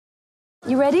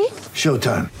You ready?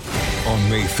 Showtime. On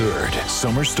May 3rd,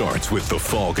 summer starts with The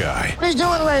Fall Guy. Let's do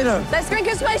it later. Let's drink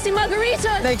a spicy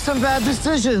margarita. Make some bad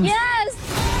decisions. Yes!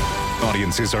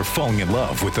 Audiences are falling in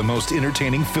love with the most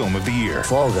entertaining film of the year.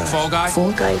 Fall guy. Fall Guy?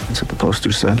 Fall guy. That's what the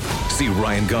poster said. See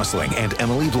Ryan Gosling and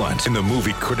Emily Blunt in the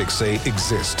movie critics say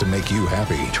exists to make you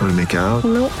happy. Trying to make it out?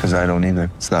 Nope. Because I don't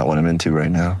either. It's not what I'm into right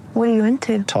now. What are you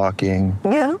into? Talking.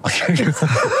 Yeah.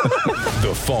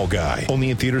 The Fall Guy.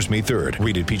 Only in theaters May 3rd.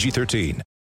 Rated PG-13.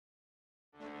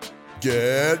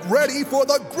 Get ready for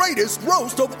the greatest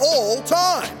roast of all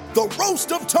time, the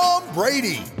Roast of Tom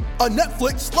Brady, a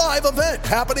Netflix live event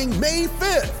happening May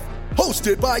 5th.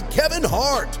 Hosted by Kevin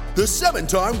Hart, the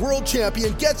 7-time world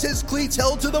champion gets his cleats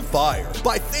held to the fire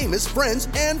by famous friends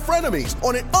and frenemies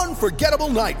on an unforgettable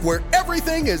night where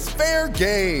everything is fair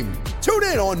game. Tune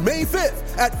in on May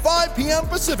 5th at 5 p.m.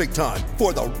 Pacific time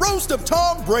for the Roast of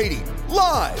Tom Brady,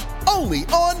 live only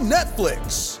on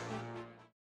Netflix.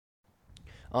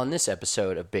 On this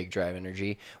episode of Big Drive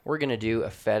Energy, we're going to do a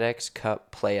FedEx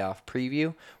Cup playoff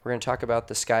preview. We're going to talk about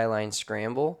the Skyline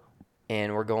Scramble,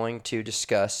 and we're going to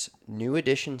discuss new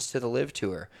additions to the Live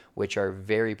Tour, which are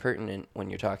very pertinent when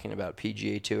you're talking about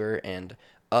PGA Tour and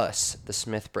us, the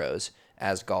Smith Bros,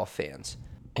 as golf fans.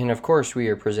 And of course, we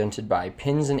are presented by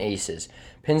Pins and Aces.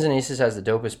 Pins and Aces has the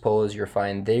dopest polos you'll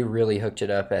find. They really hooked it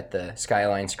up at the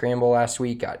Skyline Scramble last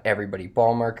week, got everybody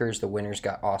ball markers. The winners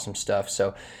got awesome stuff.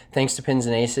 So thanks to Pins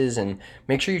and Aces, and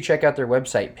make sure you check out their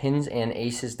website,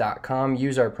 pinsandaces.com.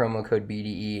 Use our promo code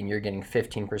BDE, and you're getting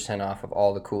 15% off of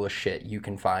all the coolest shit you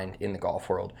can find in the golf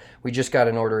world. We just got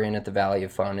an order in at the Valley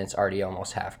of Fun. It's already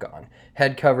almost half gone.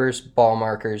 Head covers, ball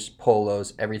markers,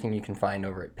 polos, everything you can find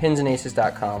over at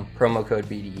pinsandaces.com. Promo code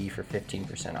BDE for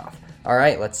 15% off. All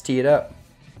right, let's tee it up.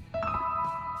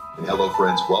 Hello,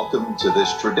 friends. Welcome to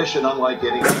this tradition unlike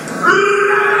any.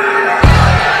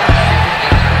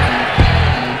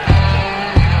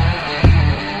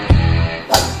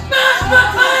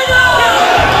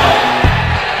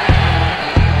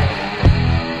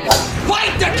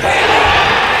 Light the candle!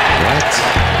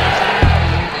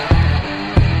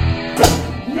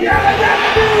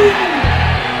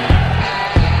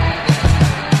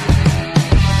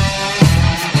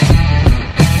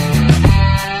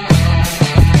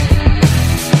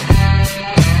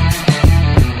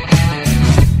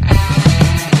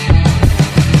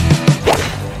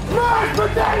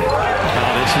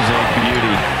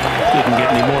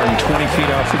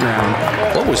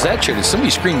 What was that, Chair? Did somebody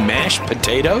scream mashed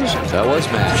potatoes? That was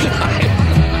mashed.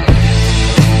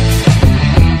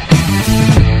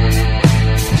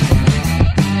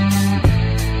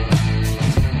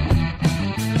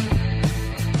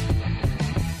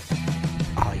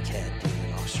 I can't do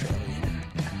an Australian.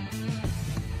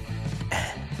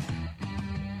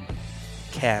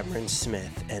 Cameron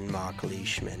Smith and Mark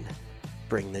Leishman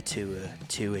bring the tour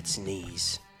to its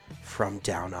knees from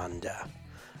down under.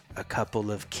 A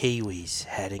couple of Kiwis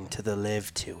heading to the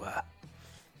Live Tour.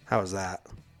 How was that?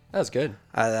 That was good.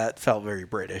 That felt very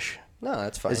British. No,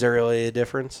 that's fine. Is there really a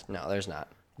difference? No, there's not.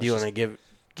 Do you want to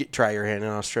try your hand in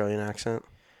an Australian accent?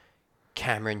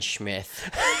 Cameron Smith.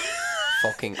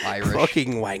 Fucking Irish.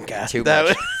 Fucking wanker.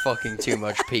 Too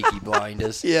much Peaky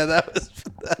Blinders. Yeah, that was...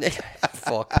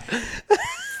 Fuck.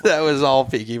 That was all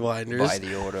Peaky Blinders. By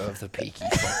the order of the Peaky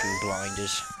fucking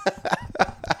Blinders.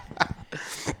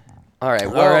 All right,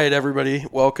 all right, everybody.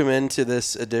 Welcome into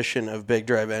this edition of Big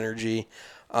Drive Energy.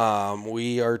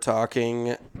 We are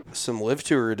talking some Live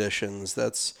Tour editions.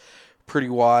 That's pretty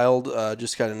wild.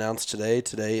 Just got announced today.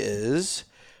 Today is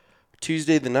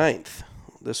Tuesday the 9th.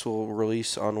 This will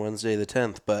release on Wednesday the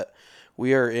 10th. But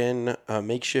we are in a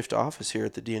makeshift office here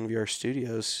at the DNVR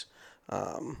studios.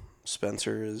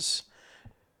 Spencer is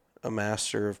a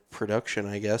master of production,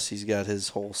 I guess. He's got his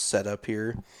whole setup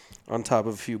here on top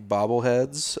of a few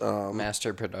bobbleheads.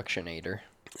 Master productionator.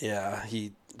 Yeah,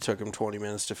 he took him 20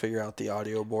 minutes to figure out the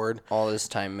audio board. All this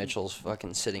time, Mitchell's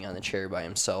fucking sitting on the chair by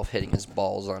himself, hitting his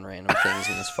balls on random things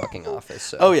in his fucking office.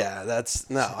 So. Oh yeah, that's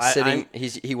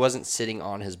he wasn't sitting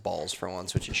on his balls for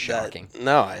once, which is shocking.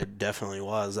 I definitely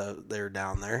was. They were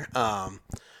down there.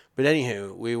 But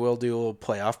anywho, we will do a little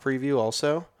playoff preview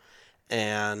also,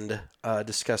 and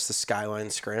discuss the Skyline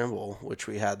Scramble, which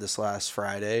we had this last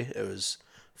Friday. It was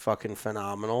fucking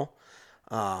phenomenal.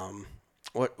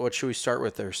 What should we start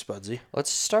with there, Spudsy?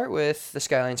 Let's start with the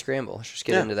Skyline Scramble. Let's just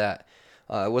get into that.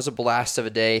 It was a blast of a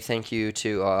day. Thank you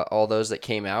to all those that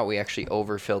came out. We actually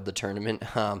overfilled the tournament.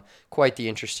 Quite the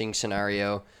interesting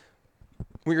scenario.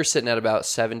 We were sitting at about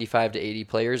 75 to 80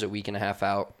 players a week and a half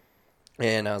out.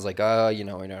 And I was like, we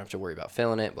don't have to worry about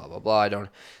filling it, blah, blah, blah.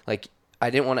 I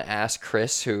didn't want to ask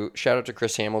Chris, who, shout out to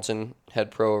Chris Hamilton,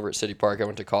 head pro over at City Park. I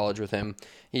went to college with him.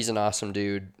 He's an awesome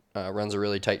dude. Runs a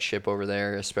really tight ship over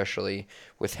there, especially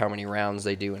with how many rounds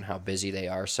they do and how busy they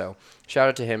are. So shout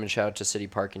out to him and shout out to City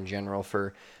Park in general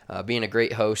for being a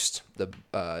great host. The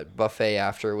buffet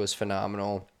after was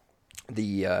phenomenal.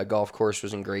 The golf course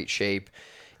was in great shape,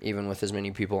 even with as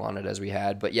many people on it as we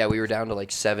had. But yeah, we were down to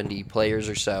like 70 players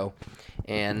or so.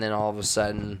 And then all of a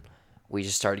sudden, we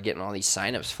just started getting all these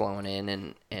signups flowing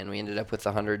in, and we ended up with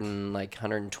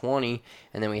 120,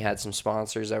 and then we had some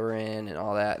sponsors that were in and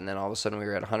all that, and then all of a sudden we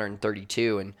were at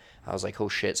 132, and I was like, oh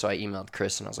shit. So I emailed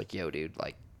Chris and I was like, yo dude,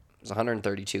 like, it's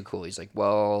 132 cool. He's like,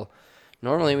 well,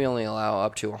 normally we only allow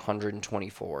up to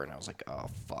 124, and I was like, oh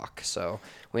fuck. So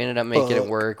we ended up making it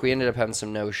work. We ended up having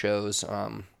some no-shows.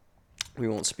 We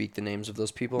won't speak the names of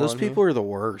those people. Those people are the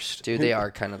worst. Dude, they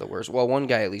are kind of the worst. Well, one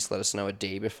guy at least let us know a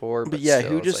day before. But yeah,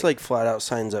 still, who just like flat out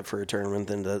signs up for a tournament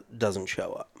then doesn't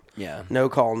show up. Yeah. No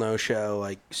call, no show,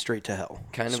 like straight to hell.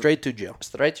 Straight to jail.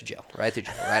 Straight to jail. Right to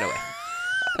jail. Right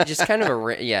away. just kind of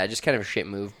a shit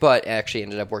move. But actually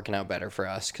ended up working out better for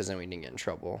us because then we didn't get in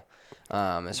trouble.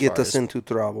 Get us into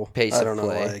trouble. Pace I don't know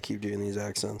play. why I keep doing these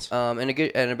accents. And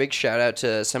a big shout out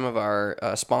to some of our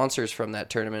sponsors from that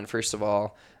tournament. First of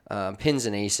all, Pins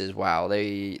and Aces, wow,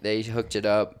 they hooked it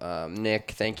up.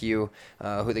 Nick, thank you.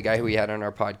 The guy who we had on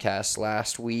our podcast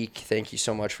last week, thank you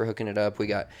so much for hooking it up.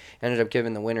 We ended up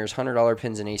giving the winners $100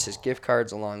 Pins and Aces gift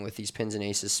cards along with these Pins and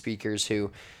Aces speakers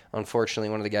who, unfortunately,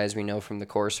 one of the guys we know from the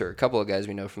course, or a couple of guys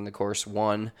we know from the course,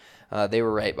 won. They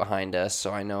were right behind us,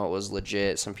 so I know it was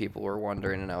legit. Some people were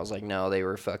wondering, and I was like, no, they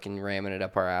were fucking ramming it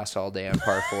up our ass all day on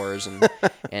par fours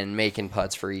and making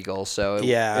putts for eagles. So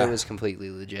it was completely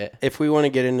legit. If we want to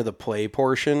get into the play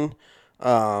portion,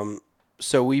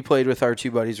 so we played with our two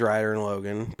buddies, Ryder and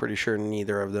Logan. Pretty sure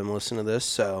neither of them listen to this,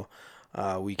 so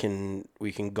we can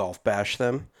golf bash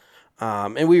them.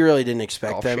 And we really didn't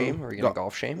expect golf them. Shame? Are we going to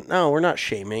golf shame? No, we're not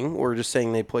shaming. We're just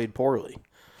saying they played poorly.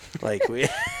 Like we.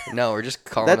 No, we're just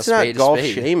calling that's a spade not golf a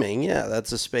spade. Shaming. Yeah,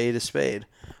 that's a spade.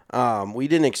 We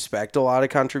didn't expect a lot of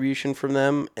contribution from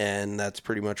them, and that's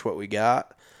pretty much what we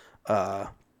got. I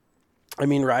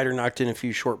mean, Ryder knocked in a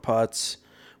few short putts.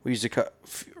 We used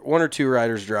one or two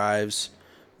Ryder's drives.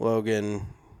 Logan,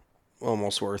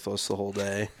 almost worthless the whole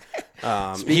day.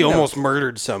 He almost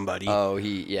murdered somebody.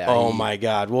 Oh, my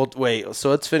God. Well, wait.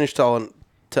 So let's finish talking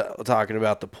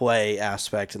about the play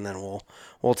aspect, and then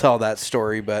we'll tell that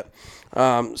story. But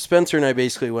Spencer and I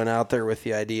basically went out there with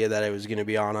the idea that it was going to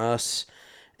be on us,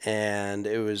 and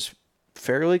it was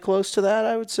fairly close to that,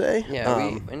 I would say.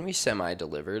 Yeah, we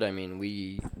semi-delivered. I mean,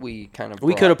 we kind of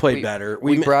we could have played better.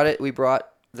 We brought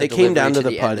the it came down to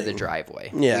the end of putting. the driveway.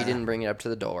 Yeah. We didn't bring it up to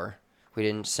the door. We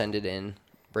didn't send it in,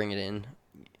 bring it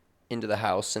into the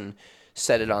house and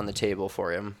set it on the table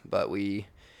for him. But we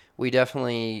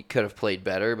definitely could have played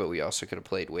better, but we also could have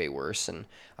played way worse. And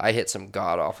I hit some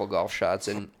god-awful golf shots.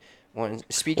 And one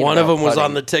of them was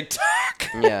on the TikTok.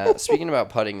 Yeah, speaking about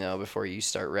putting, though, before you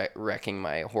start wrecking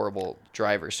my horrible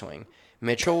driver swing,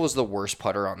 Mitchell was the worst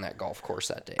putter on that golf course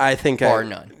that day. I think bar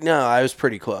none. No, I was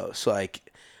pretty close.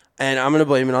 And I'm going to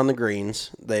blame it on the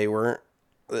greens. They weren't.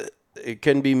 It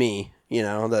couldn't be me.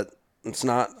 That it's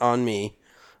not on me.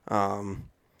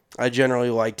 I generally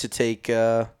like to take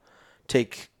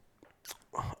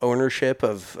ownership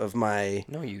of my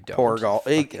poor golf.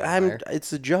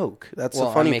 It's a joke. That's the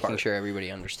funny part. I'm making sure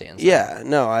everybody understands. Yeah,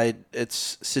 no,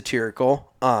 it's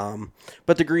satirical.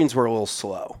 But the greens were a little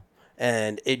slow,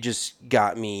 and it just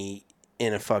got me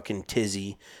in a fucking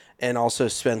tizzy. And also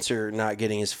Spencer not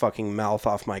getting his fucking mouth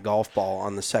off my golf ball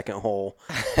on the second hole.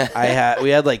 We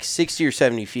had like 60 or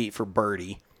 70 feet for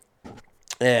birdie,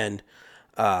 and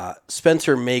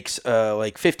Spencer makes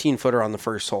like 15-footer on the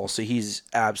first hole, so he's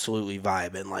absolutely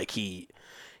vibing. Like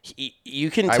you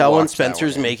can tell when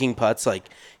Spencer's making putts, like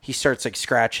he starts like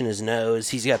scratching his nose.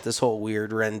 He's got this whole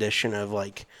weird rendition of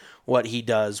like what he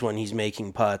does when he's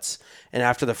making putts. And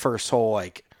after the first hole,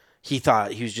 like he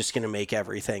thought he was just going to make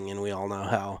everything, and we all know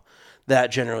how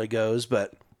that generally goes.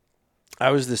 But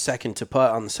I was the second to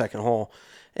putt on the second hole,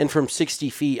 and from 60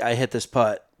 feet, I hit this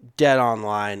putt dead on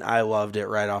line. I loved it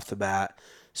right off the bat.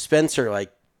 Spencer,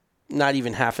 like, not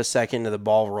even half a second into the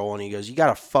ball roll, and he goes, "You got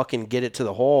to fucking get it to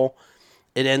the hole."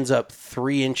 It ends up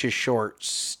 3 inches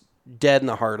short, dead in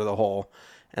the heart of the hole.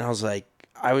 And I was like,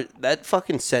 that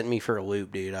fucking sent me for a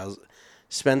loop, dude.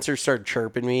 Spencer started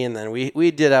chirping me, and then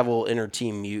we did have a little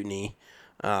inter-team mutiny.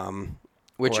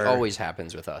 Which always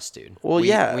happens with us, dude. Well,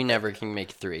 we never can make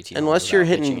it through 18 unless you're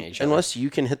hitting, unless you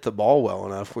can hit the ball well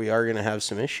enough. We are going to have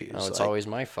some issues. Oh, it's always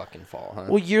my fucking fault, huh?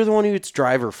 Well, you're the one who hits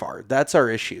driver far. That's our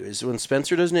issue. Is when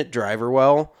Spencer doesn't hit driver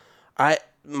well.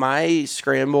 my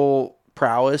scramble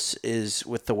prowess is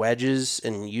with the wedges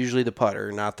and usually the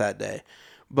putter, not that day.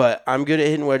 But I'm good at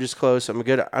hitting wedges close.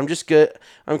 I'm just good.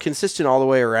 I'm consistent all the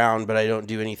way around, but I don't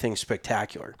do anything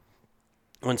spectacular.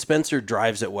 When Spencer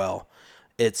drives it well,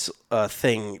 it's a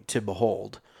thing to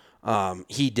behold.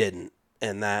 He didn't,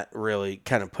 and that really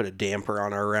kind of put a damper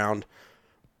on our round.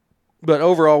 But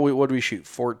overall, what did we shoot?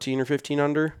 14 or 15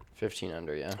 under? 15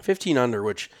 under, yeah. 15 under,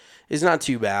 which is not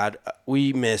too bad.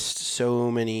 We missed so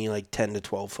many 10 to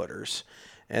 12 footers,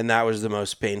 and that was the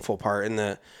most painful part. And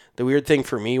the weird thing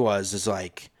for me is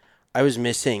I was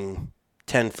missing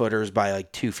 10 footers by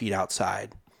 2 feet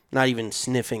outside, not even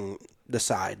sniffing the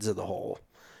sides of the hole.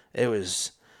 It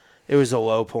was a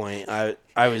low point. I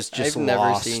was just I've never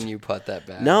lost. seen you putt that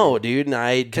bad. No, dude, and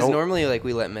I Because don't. normally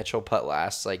we let Mitchell putt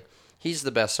last. He's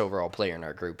the best overall player in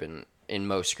our group and in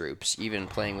most groups, even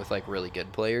playing with really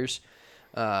good players.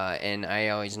 And I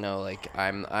always know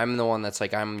I'm the one that's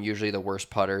I'm usually the worst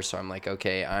putter, so I'm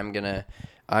okay, I'm gonna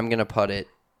putt it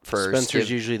first.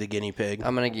 Spencer's usually the guinea pig.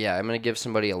 I'm gonna give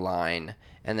somebody a line,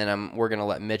 and then we're gonna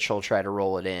let Mitchell try to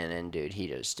roll it in. And dude, he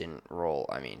just didn't roll.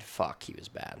 I mean, fuck, he was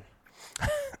bad.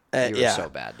 You were so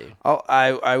bad, dude.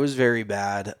 I was very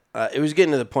bad. It was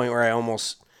getting to the point where I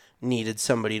almost needed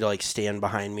somebody to stand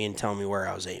behind me and tell me where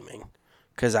I was aiming,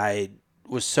 because I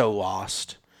was so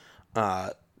lost.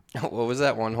 What was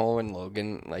that one hole when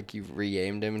Logan, you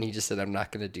re-aimed him and he just said, I'm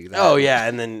not going to do that? Oh, yeah,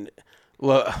 and then,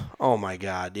 oh my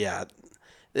God, yeah.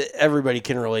 Everybody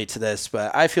can relate to this,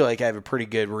 but I feel like I have a pretty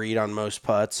good read on most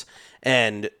putts.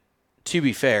 And to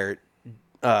be fair,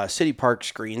 City Park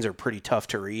screens are pretty tough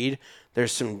to read.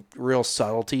 There's some real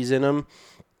subtleties in them.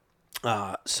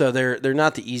 So they're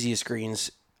not the easiest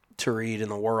greens to read in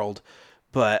the world.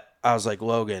 But I was like,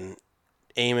 Logan,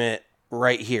 aim it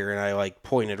right here, and I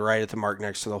pointed right at the mark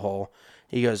next to the hole.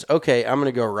 He goes, okay, I'm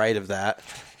gonna go right of that,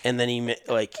 and then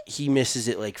he misses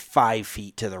it 5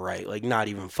 feet to the right, not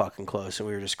even fucking close, and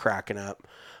we were just cracking up.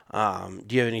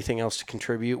 Do you have anything else to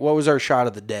contribute? What was our shot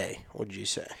of the day? What did you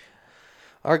say?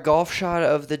 Our golf shot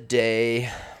of the day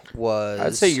was,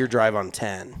 I'd say your drive on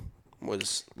 10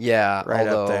 was right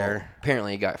up there.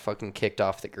 Apparently, he got fucking kicked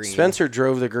off the green. Spencer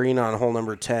drove the green on hole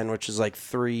number 10, which is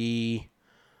 350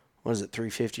 it was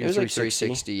 360?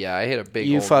 360. Yeah, I hit a big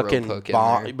You old fucking rope hook in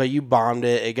there. but you bombed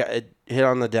it. It hit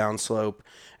on the downslope.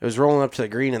 It was rolling up to the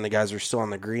green, and the guys were still on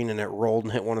the green, and it rolled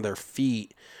and hit one of their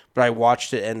feet. But I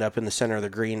watched it end up in the center of the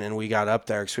green, and we got up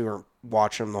there because we weren't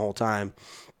watching them the whole time.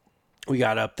 We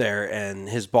got up there, and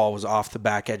his ball was off the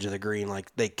back edge of the green.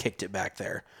 They kicked it back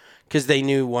there because they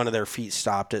knew one of their feet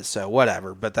stopped it. So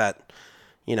whatever. But that,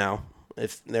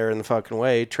 if they're in the fucking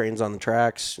way, trains on the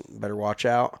tracks, better watch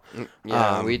out.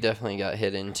 Yeah, we definitely got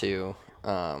hit into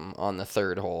on the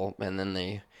third hole, and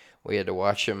then we had to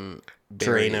watch him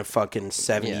drain a fucking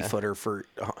 70-footer for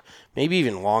maybe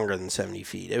even longer than 70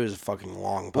 feet. It was a fucking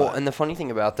long putt. Well, and the funny thing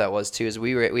about that was, too, is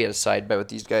we had a side bet with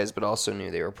these guys, but also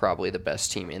knew they were probably the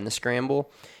best team in the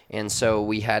scramble. And so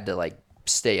we had to,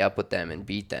 stay up with them and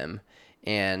beat them.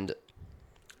 And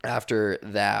after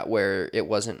that, where it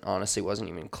wasn't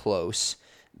even close,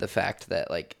 the fact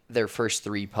that, their first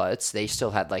 3 putts, they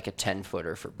still had, a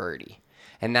 10-footer for birdie.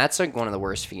 And that's, one of the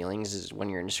worst feelings is when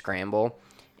you're in a scramble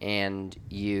and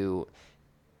you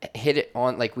hit it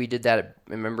on, we did that,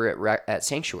 at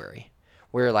Sanctuary,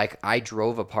 where, I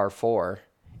drove a par 4,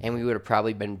 and we would have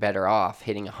probably been better off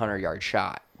hitting a 100-yard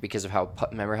shot because of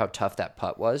remember how tough that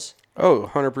putt was? Oh,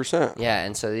 100%. Yeah,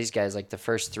 and so these guys, the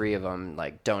first 3 of them,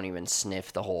 don't even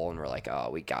sniff the hole, and we're oh,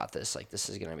 we got this. This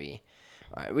is going to be...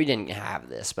 All right, we didn't have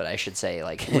this, but I should say,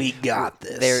 we got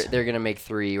this. They're going to make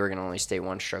 3. We're going to only stay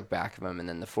 1 stroke back of them. And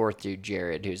then the 4th dude,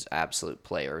 Jared, who's absolute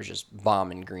player, is just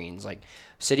bombing greens.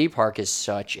 City Park is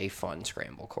such a fun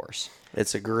scramble course.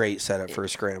 It's a great setup for a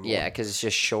scramble. Yeah, because it's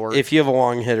just short. If you have a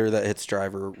long hitter that hits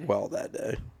driver well that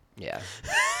day. Yeah.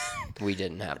 We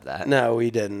didn't have that. No, we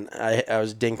didn't. I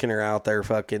was dinking her out there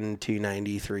fucking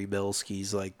 293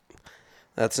 Bilskis.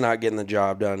 That's not getting the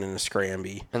job done in a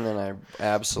scramby. And then I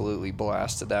absolutely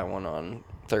blasted that one on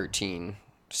 13,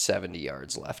 70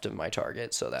 yards left of my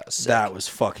target, so that was sick. That was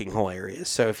fucking hilarious.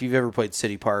 So if you've ever played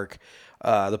City Park,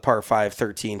 the par 5,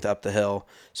 13th up the hill,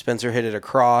 Spencer hit it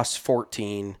across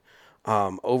 14,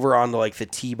 over onto the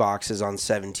tee boxes on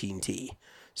 17T.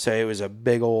 So it was a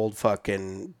big old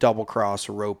fucking double cross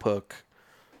rope hook,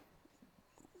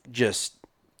 just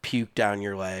puke down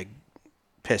your leg,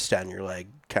 piss down your leg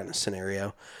kind of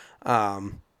scenario.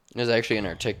 It was actually in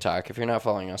our TikTok. If you're not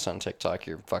following us on TikTok,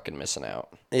 you're fucking missing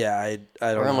out. Yeah, I don't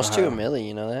know. We're almost to 1 million,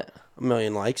 you know that? 1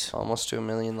 million likes. Almost to 1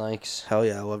 million likes. Hell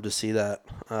yeah, I love to see that.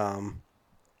 I'm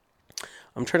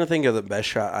trying to think of the best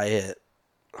shot I hit.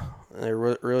 There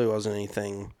really wasn't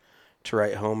anything to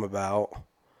write home about.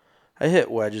 I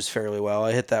hit wedges fairly well.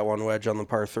 I hit that one wedge on the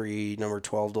par 3, number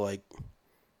 12, to like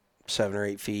 7 or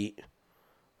 8 feet.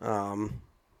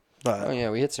 But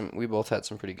we both had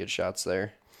some pretty good shots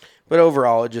there. But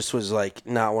overall, it just was like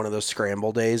not one of those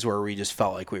scramble days where we just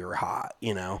felt like we were hot,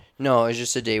 you know? No, it was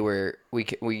just a day where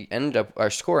our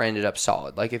score ended up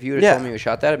solid. Like if you would have told me we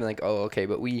shot that, I'd been like, oh, okay.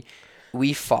 But we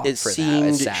fought it for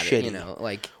seemed that. Saturday, shitty. you know,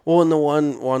 like. Well, and the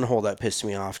one hole that pissed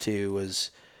me off too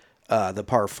was the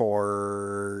par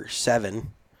 4-7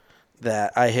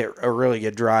 that I hit a really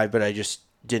good drive, but I just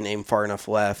didn't aim far enough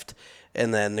left.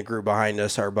 And then the group behind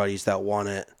us, our buddies that won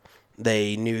it,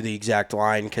 they knew the exact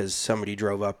line because somebody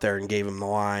drove up there and gave them the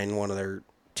line. One of their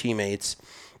teammates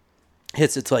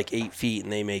hits it to like 8 feet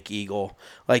and they make eagle.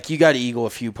 Like, you got to eagle a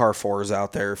few par 4s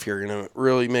out there if you're going to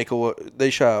really make a...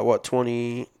 They shot, what,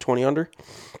 20 under?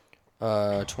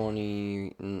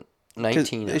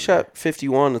 19 They shot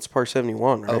 51. It's par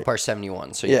 71, right? Oh, par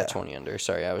 71. So, yeah, 20 under.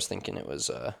 Sorry, I was thinking it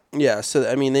was... Yeah, so,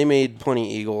 I mean, they made plenty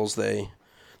of eagles. They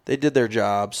did their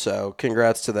job, so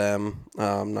congrats to them.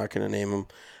 I'm not going to name them.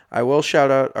 I will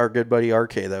shout out our good buddy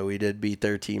RK, though. We did beat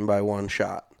their team by 1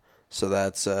 shot. So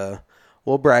that's a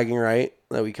little bragging right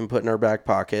that we can put in our back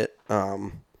pocket.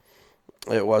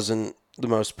 It wasn't the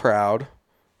most proud.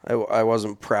 I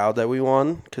wasn't proud that we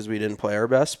won because we didn't play our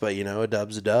best, but, you know, a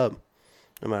dub's a dub,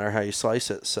 no matter how you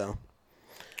slice it. So,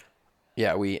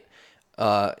 yeah,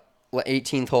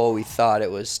 18th hole, we thought we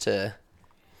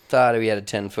had a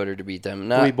 10-footer to beat them.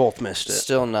 We both missed it.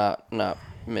 Still not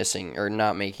missing or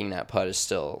not making that putt is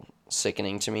still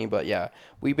sickening to me. But yeah,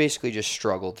 we basically just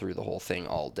struggled through the whole thing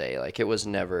all day. Like it was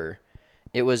never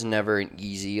an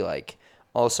easy like,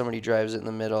 oh, somebody drives it in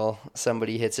the middle,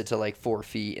 somebody hits it to like 4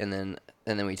 feet, and then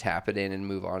we tap it in and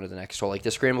move on to the next hole. Like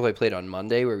the scramble I played on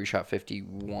Monday where we shot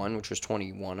 51, which was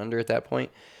 21 under at that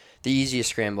point, the easiest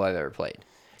scramble I've ever played.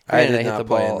 Granted, I did not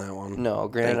play in that one. No,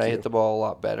 granted, I hit the ball a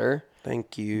lot better.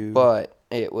 Thank you. But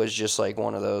it was just like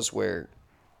one of those where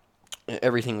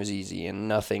everything was easy and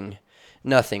nothing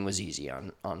was easy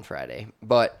on Friday.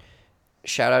 But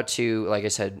shout out to, like I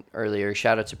said earlier,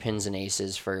 shout out to Pins and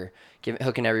Aces for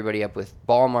hooking everybody up with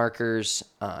ball markers,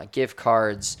 gift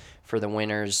cards for the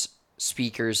winners,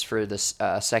 speakers for the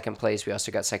second place. We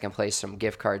also got second place some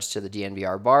gift cards to the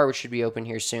DNVR bar, which should be open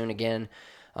here soon again.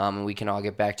 And we can all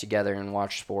get back together and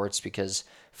watch sports because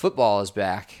football is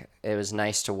back. It was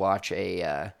nice to watch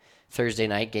a Thursday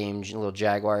night game, little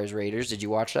Jaguars-Raiders. Did you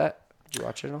watch that? Did you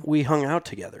watch it at all? We hung out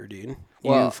together, dude.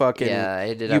 Well,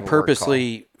 I did. You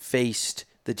purposely faced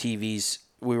the TVs.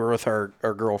 We were with our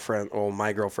girlfriend,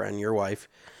 my girlfriend, your wife,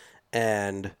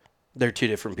 and they're two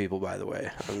different people, by the way.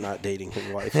 I'm not dating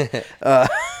his wife.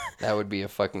 That would be a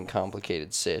fucking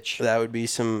complicated sitch. That would be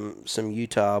some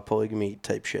Utah polygamy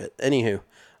type shit. Anywho,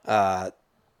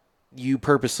 you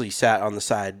purposely sat on the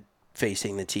side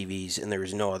facing the TVs, and there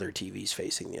was no other TVs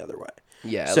facing the other way.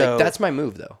 Yeah, so that's my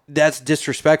move, though. That's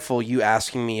disrespectful, you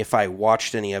asking me if I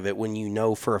watched any of it when you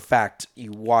know for a fact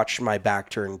you watched my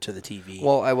back turn to the TV.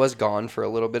 Well, I was gone for a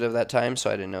little bit of that time, so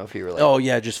I didn't know if you were like... Oh,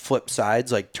 yeah, just flip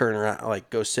sides, like turn around,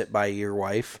 like go sit by your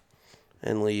wife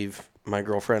and leave my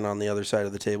girlfriend on the other side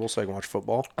of the table so I can watch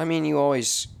football. I mean, you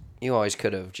always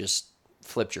could have just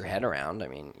flipped your head around. I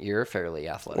mean, you're fairly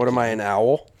athletic. What am I, an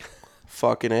owl?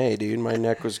 Fucking A, dude. My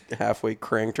neck was halfway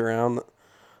cranked around.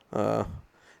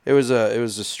 It was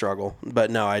a struggle, but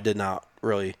no, I did not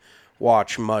really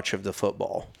watch much of the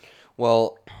football.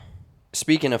 Well,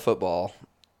 speaking of football,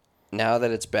 now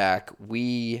that it's back,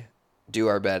 we do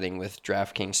our betting with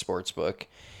DraftKings Sportsbook,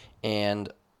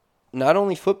 and not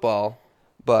only football,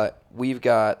 but we've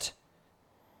got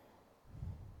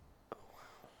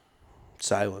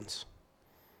silence.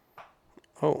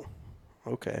 Oh,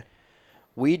 okay.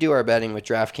 We do our betting with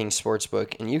DraftKings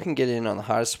Sportsbook, and you can get in on the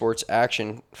hottest sports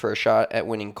action for a shot at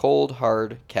winning cold,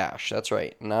 hard cash. That's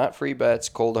right. Not free bets,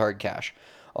 cold, hard cash.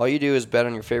 All you do is bet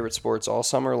on your favorite sports all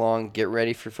summer long. Get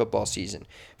ready for football season.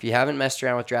 If you haven't messed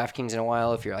around with DraftKings in a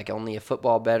while, if you're like only a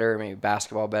football bettor or maybe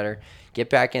basketball bettor, get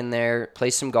back in there.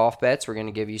 Play some golf bets. We're going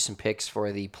to give you some picks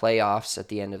for the playoffs at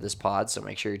the end of this pod, so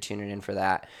make sure you're tuning in for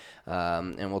that.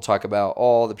 And we'll talk about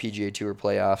all the PGA Tour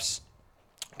playoffs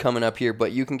coming up here,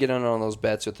 but you can get in on those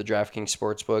bets with the DraftKings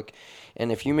Sportsbook,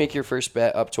 and if you make your first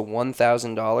bet up to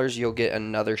 $1,000, you'll get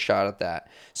another shot at that.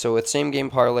 So with same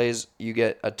game parlays, you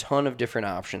get a ton of different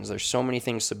options. There's so many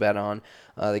things to bet on.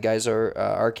 The guys are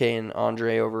RK and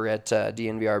Andre over at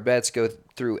DNVR Bets go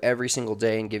through every single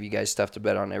day and give you guys stuff to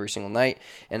bet on every single night,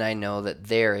 and I know that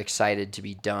they're excited to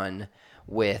be done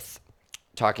with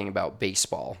talking about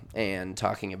baseball and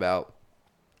talking about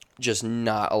just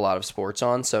not a lot of sports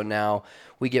on. So now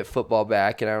we get football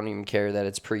back, and I don't even care that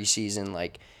it's preseason.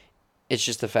 Like, it's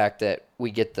just the fact that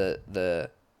we get the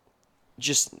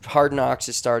just Hard Knocks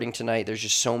is starting tonight. There's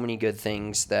just so many good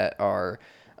things that are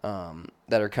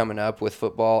coming up with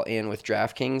football and with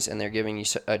DraftKings, and they're giving you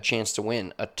a chance to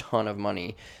win a ton of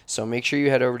money. So make sure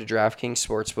you head over to DraftKings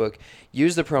Sportsbook,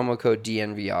 use the promo code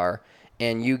DNVR,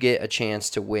 and you get a chance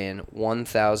to win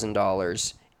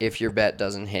 $1,000. If your bet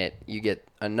doesn't hit, you get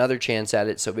another chance at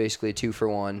it. So basically a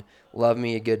 2-for-1. Love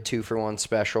me a good 2-for-1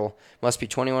 special. Must be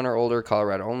 21 or older,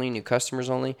 Colorado only, new customers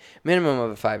only. Minimum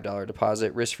of a $5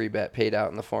 deposit. Risk-free bet paid out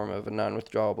in the form of a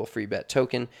non-withdrawable free bet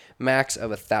token. Max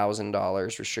of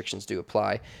 $1,000. Restrictions do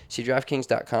apply. See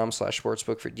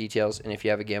DraftKings.com/sportsbook for details. And if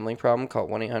you have a gambling problem, call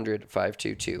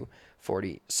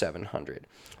 1-800-522-4700.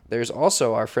 There's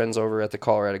also our friends over at the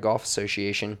Colorado Golf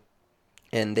Association,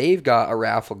 and they've got a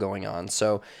raffle going on.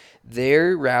 So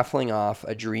they're raffling off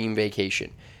a dream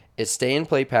vacation. It's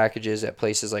stay-and-play packages at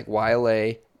places like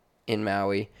Wailea in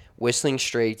Maui, Whistling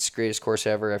Straits, greatest course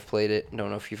ever. I've played it. Don't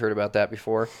know if you've heard about that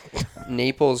before.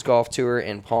 Naples Golf Tour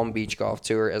and Palm Beach Golf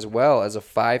Tour, as well as a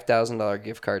 $5,000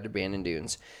 gift card to Bandon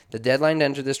Dunes. The deadline to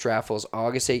enter this raffle is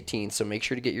August 18th, so make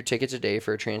sure to get your ticket today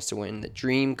for a chance to win the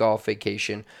dream golf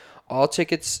vacation. All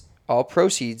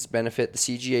proceeds benefit the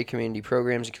CGA community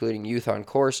programs, including Youth on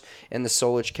Course and the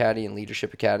Solich Caddy and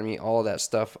Leadership Academy. All of that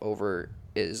stuff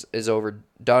is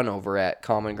done over at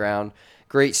Common Ground.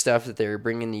 Great stuff that they're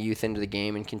bringing the youth into the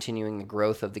game and continuing the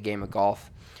growth of the game of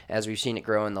golf. As we've seen it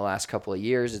grow in the last couple of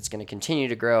years, it's going to continue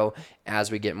to grow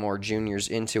as we get more juniors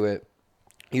into it.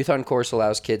 Youth on Course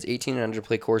allows kids 18 and under to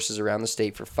play courses around the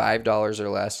state for $5 or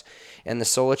less, and the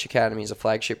Solich Academy is a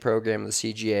flagship program of the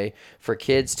CGA for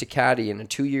kids to caddy in a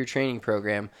 2-year training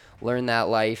program, learn that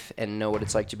life and know what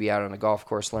it's like to be out on a golf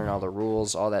course, learn all the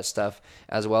rules, all that stuff,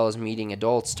 as well as meeting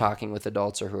adults, talking with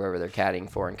adults or whoever they're caddying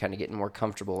for, and kind of getting more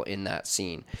comfortable in that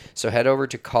scene. So head over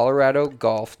to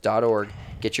coloradogolf.org,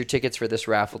 get your tickets for this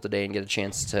raffle today, and get a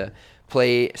chance to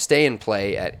stay and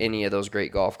play at any of those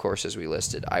great golf courses we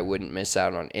listed. I wouldn't miss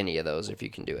out on any of those if you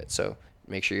can do it. So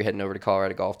make sure you're heading over to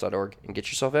coloradogolf.org and get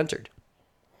yourself entered.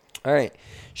 All right,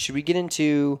 should we get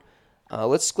into?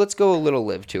 Let's go a little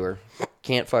live tour.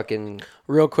 Can't fucking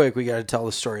real quick. We got to tell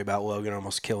the story about Logan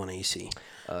almost killing AC.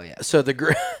 Oh yeah. So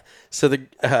the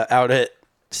out at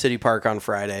City Park on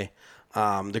Friday,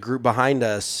 the group behind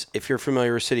us. If you're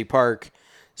familiar with City Park,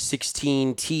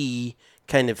 16T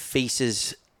kind of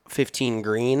faces 15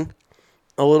 green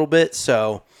a little bit.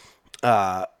 So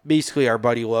basically our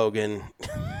buddy Logan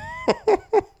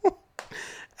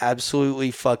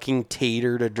absolutely fucking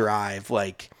tater to drive.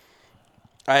 Like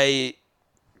I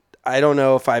don't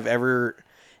know if I've ever,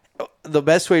 the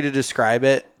best way to describe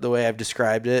it, the way I've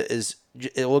described it is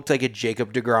it looked like a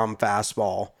Jacob deGrom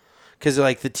fastball. Cause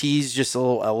like the tee's just a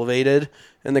little elevated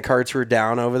and the carts were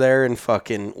down over there and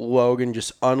fucking Logan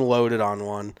just unloaded on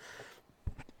one.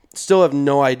 Still have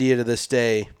no idea to this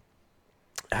day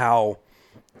how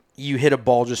you hit a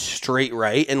ball just straight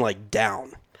right and like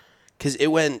down. Because it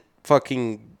went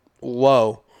fucking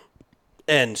low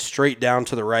and straight down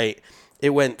to the right.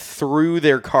 It went through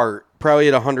their cart, probably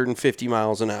at 150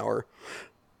 miles an hour.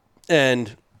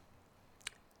 And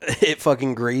it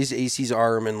fucking grazed AC's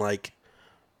arm and like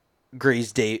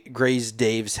grazed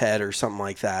Dave's head or something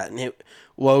like that. And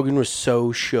Logan was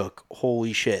so shook.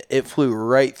 Holy shit. It flew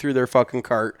right through their fucking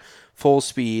cart, full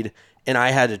speed, and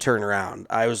I had to turn around.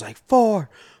 I was like, four,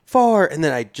 and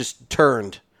then I just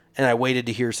turned, and I waited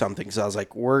to hear something, so I was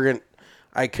like,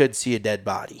 I could see a dead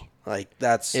body. Like,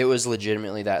 it was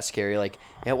legitimately that scary. Like,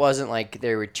 it wasn't like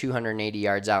they were 280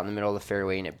 yards out in the middle of the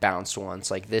fairway and it bounced once.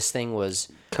 Like, this thing was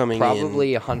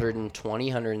probably 120,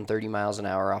 130 miles an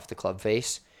hour off the club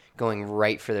face, going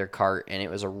right for their cart, and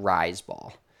it was a rise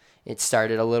ball. It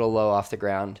started a little low off the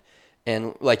ground,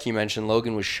 and like you mentioned,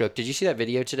 Logan was shook. Did you see that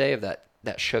video today of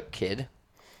that shook kid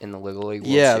in the Little League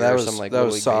World Series? That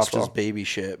was soft baseball as baby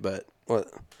shit, but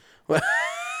what?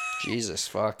 Jesus,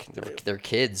 fuck. They're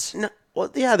kids. No, well,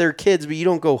 yeah, they're kids, but you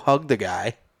don't go hug the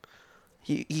guy.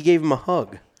 He gave him a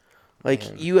hug. Like,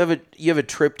 man. You have a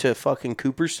trip to fucking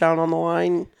Cooperstown on the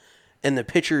line, and the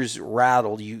pitcher's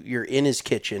rattled. You're in his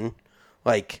kitchen,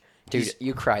 like. Dude,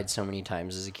 you cried so many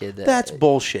times as a kid. That's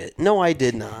bullshit. No, I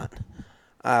did not.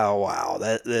 Oh, wow.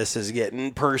 This is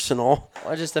getting personal.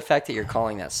 Well, just the fact that you're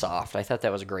calling that soft. I thought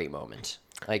that was a great moment.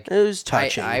 Like, it was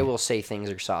touching. I will say things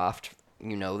are soft.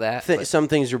 You know that. Some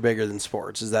things are bigger than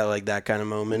sports. Is that like that kind of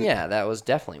moment? Yeah, that was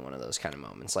definitely one of those kind of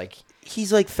moments. Like,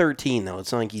 he's like 13, though.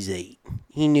 It's not like he's 8.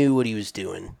 He knew what he was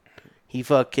doing. He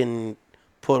fucking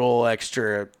put a little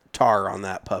extra tar on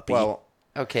that puppy. Well,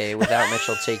 Okay, without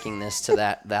Mitchell taking this to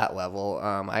that level,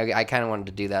 I kind of wanted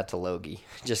to do that to Logie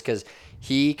just because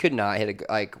he could not hit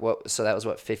so that was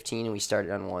 15 and we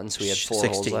started on 1, so we had 4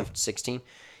 holes left. 16.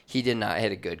 He did not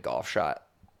hit a good golf shot,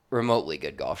 remotely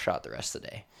good golf shot the rest of the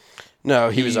day. No,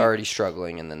 he was already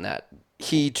struggling, and then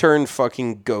he turned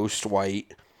fucking ghost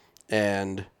white,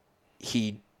 and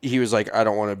he was like, I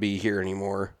don't want to be here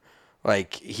anymore.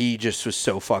 Like, he just was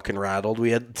so fucking rattled.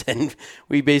 We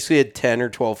basically had 10 or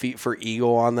 12 feet for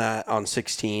eagle on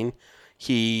 16.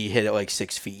 He hit it like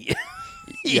 6 feet.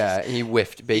 Yeah, he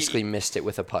whiffed, basically missed it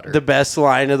with a putter. The best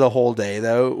line of the whole day,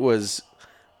 though, was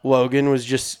Logan was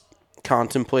just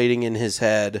contemplating in his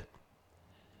head,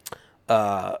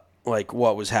 like,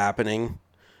 what was happening.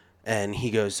 And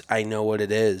he goes, I know what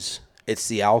it is. It's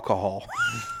the alcohol.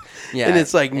 Yeah. And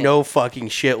it's like, no fucking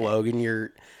shit,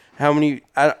 Logan. How many?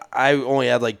 I only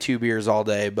had like 2 beers all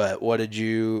day, but did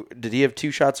he have 2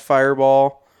 shots of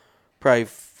Fireball? Probably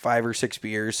 5 or 6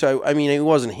 beers. So, I mean, he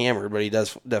wasn't hammered, but he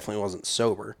definitely wasn't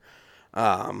sober.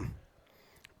 And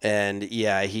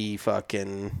yeah, he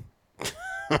fucking,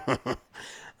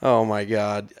 oh my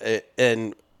God.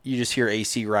 And you just hear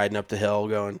AC riding up the hill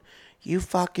going, you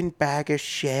fucking bag of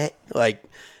shit. Like,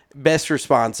 best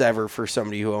response ever for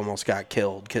somebody who almost got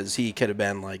killed, because he could have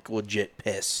been like legit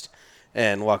pissed.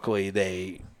 And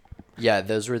luckily yeah,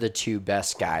 those were the 2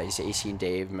 best guys, AC and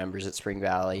Dave, members at Spring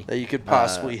Valley, that you could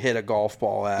possibly hit a golf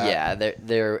ball at. Yeah,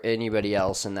 they're anybody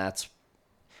else, and that's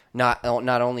not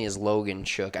only is Logan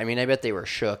shook. I mean, I bet they were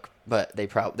shook, but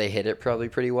they hit it probably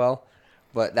pretty well.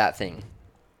 But that thing,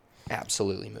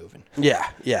 absolutely moving. Yeah,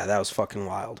 that was fucking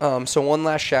wild. So one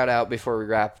last shout out before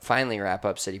we finally wrap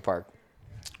up City Park.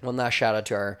 One last shout out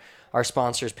to our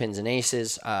sponsors, Pins and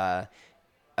Aces.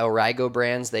 Origo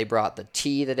Brands, they brought the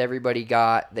tea that everybody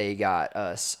got. They got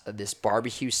us this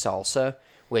barbecue salsa,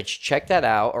 which check that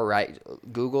out.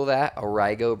 Google that,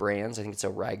 Origo Brands. I think it's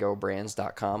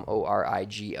origobrands.com,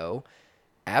 ORIGO.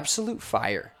 Absolute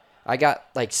fire. I got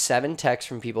like 7 texts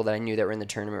from people that I knew that were in the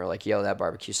tournament were like, yo, that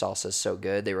barbecue salsa is so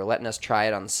good. They were letting us try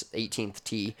it on the 18th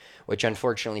tee, which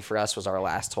unfortunately for us was our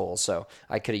last hole. So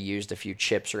I could have used a few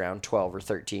chips around 12 or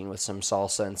 13 with some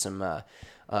salsa and some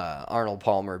Arnold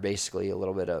Palmer, basically a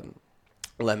little bit of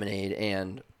lemonade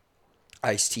and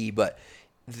iced tea. But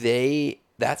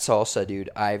that salsa,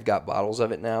 dude, I've got bottles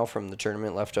of it now from the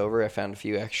tournament left over. I found a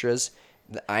few extras.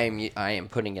 I am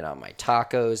putting it on my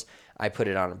tacos. I put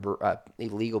it on a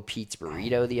Illegal Pete's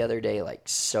burrito the other day. Like,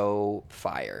 so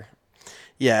fire.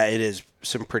 Yeah, it is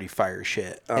some pretty fire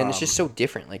shit. And it's just so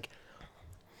different. Like,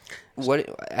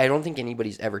 I don't think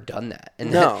anybody's ever done that.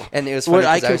 And no. And it was funny. What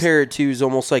I compare it to is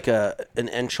almost like an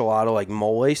enchilada, like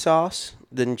mole sauce.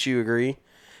 Didn't you agree?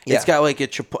 Yeah. It's got like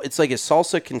it's like a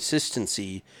salsa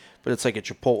consistency, but it's like a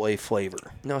chipotle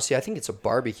flavor. No, see, I think it's a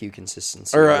barbecue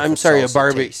consistency. Or I'm sorry, a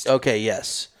barbecue. Okay,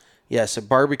 yes, a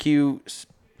barbecue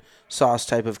sauce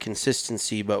type of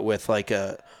consistency, but with like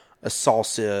a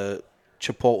salsa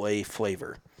chipotle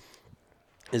flavor.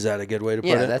 Is that a good way to put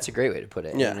it? Yeah, that's a great way to put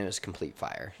it. Yeah. And it was complete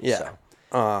fire. Yeah.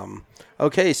 So.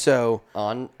 Okay, so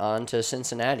on to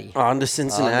Cincinnati. On to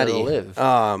Cincinnati. On to the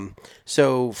Live.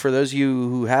 So for those of you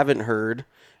who haven't heard,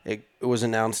 it was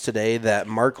announced today that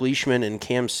Mark Leishman and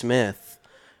Cam Smith,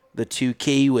 the 2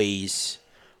 Kiwis,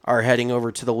 are heading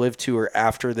over to the Live Tour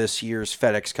after this year's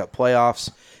FedEx Cup playoffs.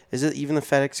 Is it even the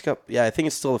FedEx Cup? Yeah, I think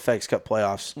it's still the FedEx Cup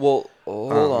playoffs. Well,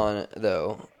 hold on,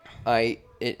 though. I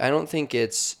don't think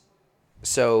it's...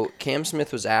 So Cam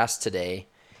Smith was asked today.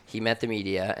 He met the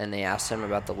media, and they asked him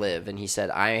about the Live, and he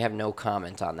said, I have no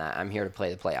comment on that. I'm here to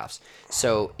play the playoffs.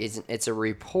 So it's a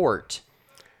report.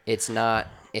 It's not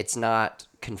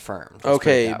confirmed.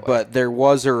 Okay, but there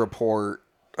was a report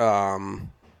from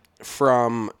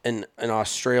an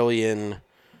Australian...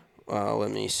 let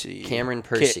me see. Cameron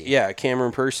Percy.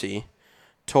 Cameron Percy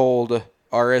told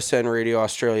RSN Radio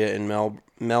Australia in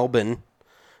Melbourne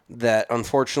that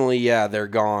unfortunately, they're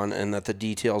gone and that the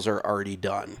details are already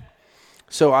done.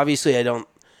 So obviously, I don't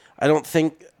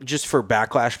think, just for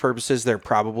backlash purposes, they're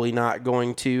probably not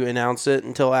going to announce it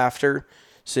until after,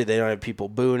 so they don't have people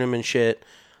booing him and shit.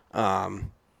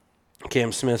 Cam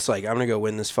Smith's like, I'm gonna go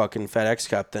win this fucking FedEx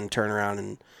Cup, then turn around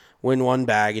and win one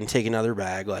bag and take another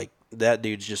bag. Like, that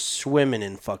dude's just swimming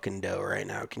in fucking dough right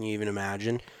now. Can you even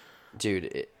imagine?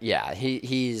 Dude,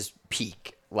 he's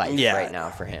peak life right now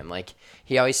for him. Like,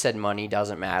 he always said money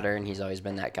doesn't matter, and he's always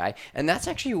been that guy. And that's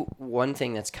actually one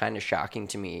thing that's kind of shocking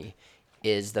to me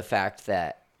is the fact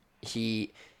that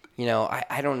he,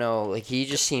 I don't know, like, he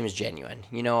just seems genuine.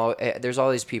 There's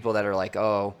all these people that are like,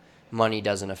 oh, money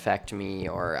doesn't affect me,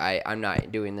 or I'm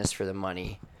not doing this for the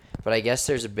money. But I guess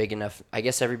there's I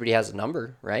guess everybody has a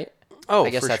number, right? Oh, I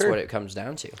guess for that's sure. what it comes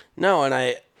down to. No,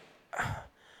 and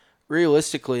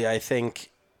realistically, I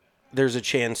think there's a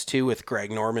chance too with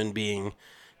Greg Norman being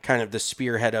kind of the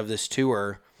spearhead of this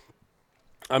tour.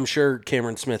 I'm sure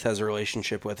Cameron Smith has a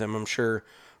relationship with him. I'm sure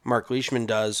Mark Leishman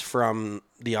does from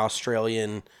the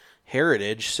Australian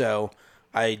heritage. So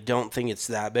I don't think it's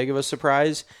that big of a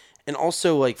surprise. And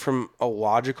also, like, from a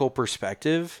logical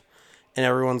perspective, and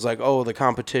everyone's like, oh, the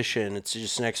competition, it's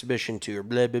just an exhibition tour,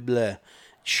 blah, blah, blah.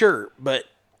 Sure, but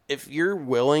if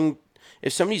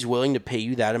somebody's willing to pay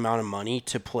you that amount of money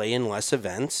to play in less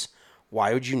events,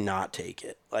 why would you not take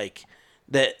it? Like,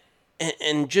 that,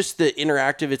 and just the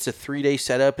interactive, it's a 3-day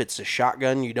setup, it's a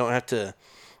shotgun, you don't have to,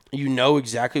 you know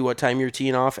exactly what time you're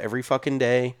teeing off every fucking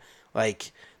day.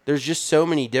 Like, there's just so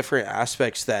many different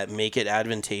aspects that make it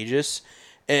advantageous.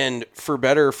 And for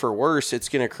better or for worse, it's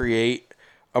going to create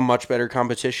a much better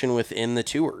competition within the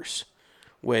tours,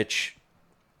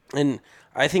 and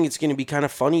I think it's going to be kind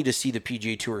of funny to see the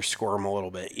PGA Tour squirm a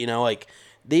little bit. You know, like,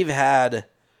 they've had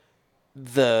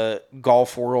the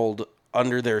golf world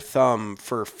under their thumb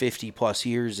for 50 plus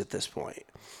years at this point.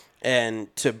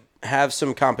 And to have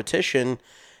some competition,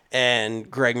 and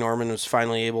Greg Norman was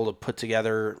finally able to put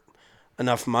together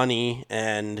enough money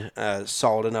and a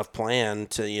solid enough plan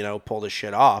to, you know, pull this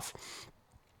shit off.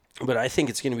 But I think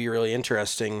it's going to be really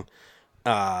interesting,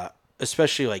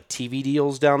 especially like TV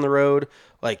deals down the road.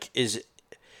 Like,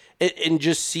 and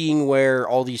just seeing where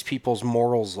all these people's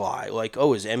morals lie. Like,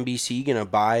 oh, is NBC going to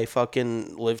buy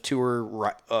fucking Live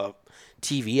Tour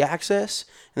TV access?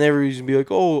 And everybody's going to be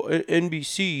like, oh,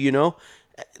 NBC, you know?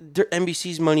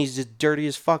 NBC's money's just dirty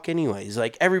as fuck anyways.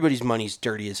 Like, everybody's money's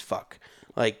dirty as fuck.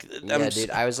 Like, dude,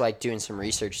 I was like doing some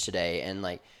research today, and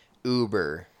like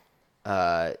Uber,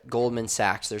 Goldman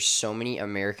Sachs, there's so many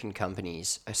American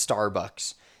companies,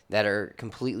 Starbucks, that are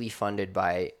completely funded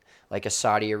by like a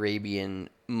Saudi Arabian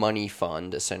money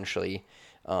fund, essentially.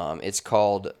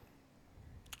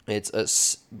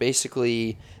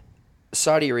 Basically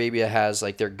Saudi Arabia has,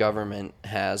 like, their government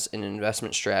has an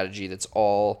investment strategy that's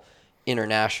all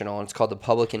international, and it's called the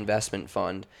Public Investment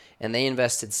Fund, and they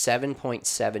invested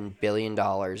 $7.7 billion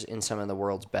in some of the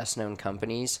world's best-known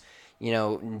companies. You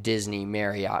know, Disney,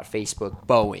 Marriott, Facebook,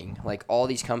 Boeing, like, all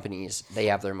these companies, they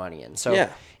have their money in. So, yeah.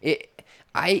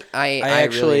 I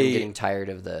really am getting tired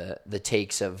of the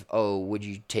takes of, oh, would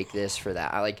you take this for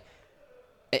that?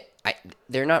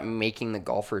 They're not making the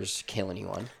golfers kill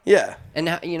anyone. Yeah.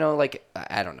 And, you know, like,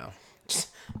 I don't know.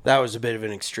 That was a bit of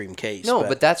an extreme case. No,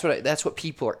 but that's what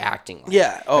people are acting like.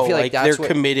 Yeah. Oh, I feel like they're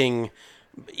committing,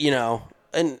 you know,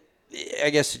 and I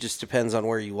guess it just depends on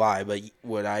where you lie. But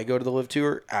would I go to the Live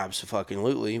Tour?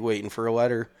 Absolutely. Waiting for a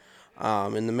letter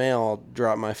in the mail. I'll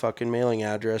drop my fucking mailing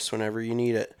address whenever you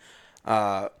need it.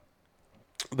 But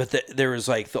there was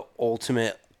like the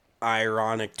ultimate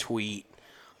ironic tweet.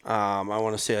 I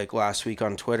want to say like last week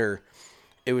on Twitter.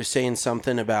 It was saying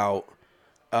something about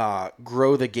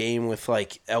grow the game with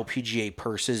like LPGA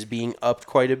purses being upped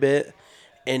quite a bit,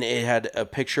 and it had a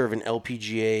picture of an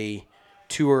LPGA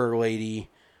tour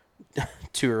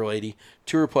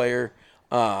player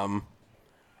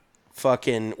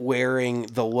fucking wearing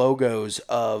the logos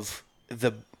of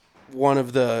one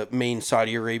of the main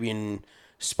Saudi Arabian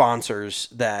sponsors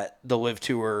that the Live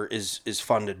Tour is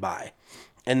funded by,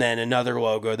 and then another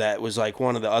logo that was like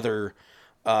one of the other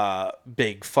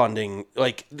big funding,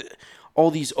 like all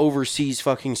these overseas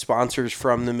fucking sponsors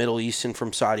from the Middle East and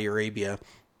from Saudi Arabia.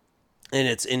 And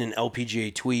it's in an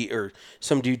LPGA tweet, or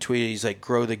some dude tweeted, he's like,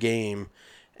 grow the game.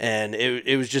 And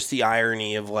it was just the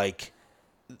irony of like,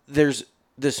 there's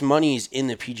this money's in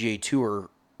the PGA Tour,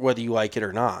 whether you like it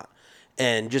or not.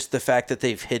 And just the fact that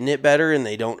they've hidden it better and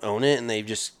they don't own it and they've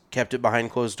just kept it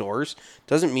behind closed doors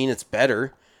doesn't mean it's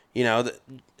better. You know,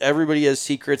 everybody has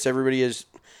secrets, everybody has,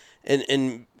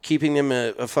 and keeping them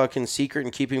a fucking secret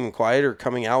and keeping them quiet or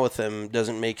coming out with them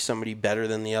doesn't make somebody better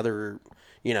than the other,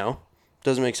 you know,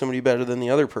 doesn't make somebody better than the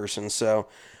other person. So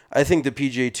I think the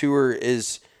PGA Tour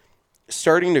is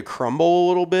starting to crumble a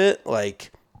little bit.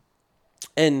 Like,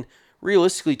 and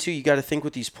realistically too, you got to think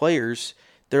with these players,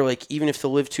 they're like, even if the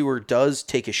Live Tour does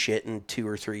take a shit in 2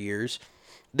 or 3 years,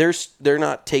 they're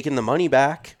not taking the money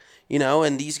back, you know,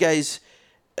 and these guys,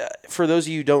 for those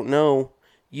of you who don't know,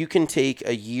 you can take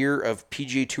a year of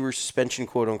PGA Tour suspension,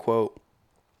 quote unquote,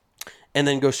 and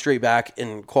then go straight back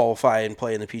and qualify and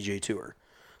play in the PGA Tour.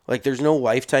 Like, there's no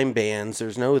lifetime bans.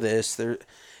 There's no this.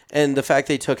 And the fact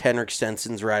they took Henrik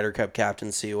Stenson's Ryder Cup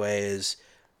captaincy away is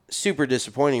super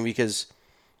disappointing, because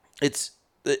it's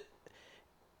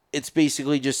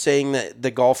basically just saying that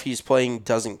the golf he's playing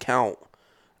doesn't count,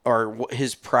 or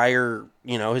his prior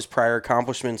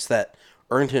accomplishments that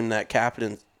earned him that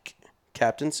captaincy.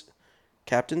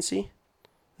 captaincy.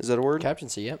 Is that a word?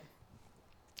 Captaincy, yep.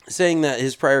 Saying that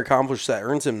his prior accomplishments that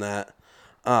earns him that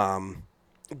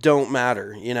don't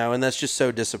matter, and that's just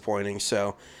so disappointing.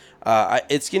 So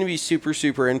it's going to be super,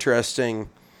 super interesting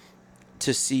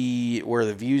to see where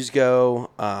the views go.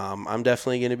 I'm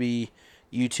definitely going to be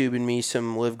YouTubing me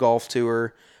some Live Golf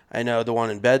Tour. I know the one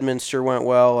in Bedminster went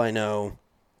well. I know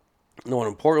the one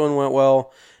in Portland went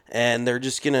well. And they're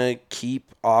just going to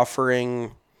keep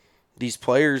offering these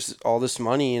players all this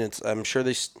money. And I'm sure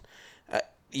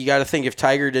you got to think if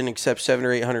Tiger didn't accept $700 or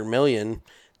 $800 million,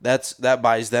 that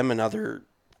buys them another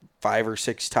 5 or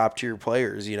 6 top tier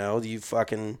players. You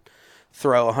fucking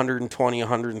throw 120,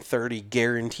 130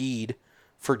 guaranteed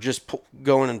for just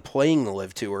going and playing the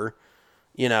Live Tour.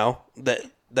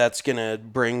 That's gonna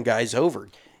bring guys over,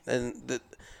 and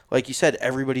like you said,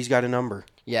 everybody's got a number.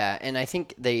 Yeah, and I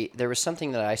think there was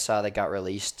something that I saw that got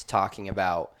released talking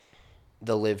about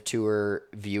the Live Tour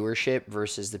viewership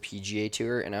versus the PGA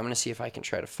Tour, and I'm gonna see if I can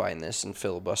try to find this and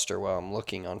filibuster while I'm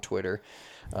looking on Twitter.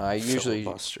 I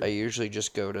usually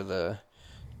just go to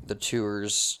the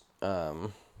tour's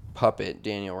puppet,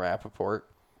 Daniel Rappaport.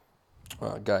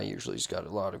 Guy usually's got a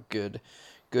lot of good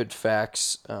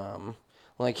facts.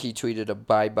 Like he tweeted a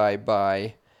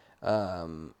bye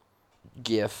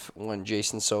gif when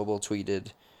Jason Sobel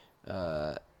tweeted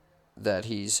that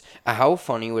he's... How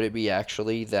funny would it be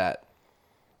actually that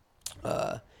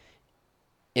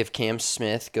if Cam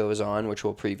Smith goes on, which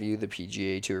we'll preview the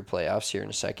PGA Tour playoffs here in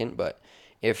a second, but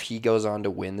if he goes on to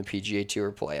win the PGA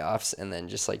Tour playoffs and then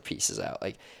just like pieces out.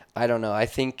 Like, I don't know. I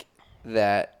think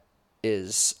that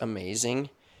is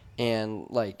amazing. And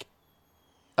like,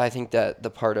 I think that the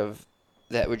part of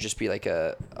that would just be like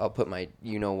I'll put my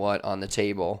you-know-what on the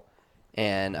table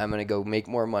and I'm going to go make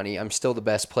more money. I'm still the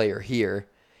best player here.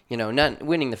 Not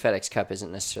winning the FedEx Cup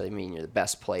doesn't necessarily mean you're the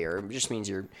best player. It just means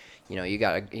you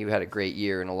had a great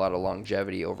year and a lot of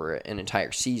longevity over an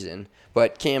entire season.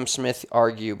 But Cam Smith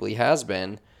arguably has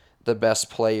been the best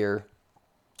player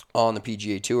on the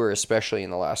PGA Tour, especially in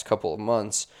the last couple of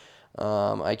months.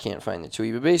 I can't find the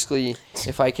tweet, but basically,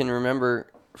 if I can remember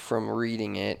from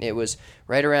reading it, it was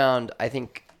right around, I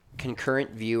think,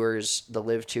 concurrent viewers, the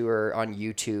Live Tour on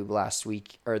YouTube last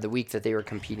week, or the week that they were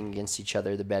competing against each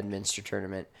other, the Bedminster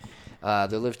tournament.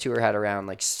 The Live Tour had around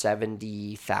like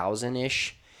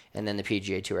 70,000-ish, and then the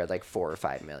PGA Tour had like 4 or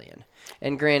 5 million.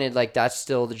 And granted, like that's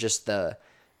still just the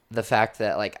fact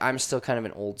that like I'm still kind of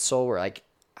an old soul where like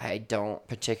I don't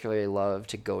particularly love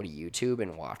to go to YouTube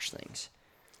and watch things.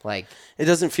 Like it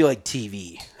doesn't feel like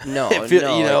TV. No, there's.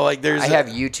 I have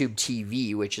YouTube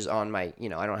TV, which is on my.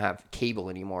 I don't have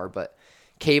cable anymore, but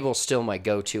cable's still my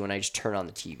go-to, and I just turn on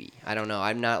the TV. I don't know.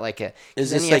 I'm not like a. Is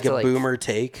this like a boomer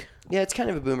take? Yeah, it's kind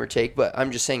of a boomer take, but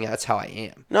I'm just saying that's how I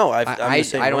am. No, I'm the I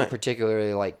same don't way.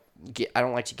 particularly like. I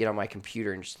don't like to get on my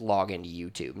computer and just log into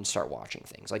YouTube and start watching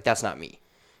things. Like that's not me.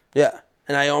 Yeah,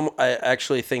 and I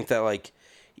actually think that like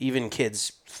even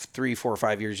kids 3, 4,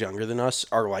 5 years younger than us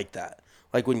are like that.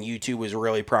 Like when YouTube was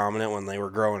really prominent when they were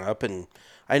growing up, and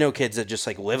I know kids that just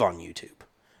like live on YouTube,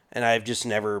 and I've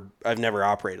never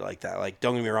operated like that. Like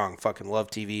don't get me wrong, fucking love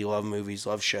TV, love movies,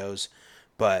 love shows,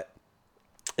 but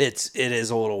it is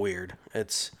a little weird.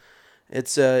 It's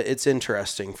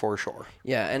interesting for sure.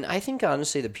 Yeah, and I think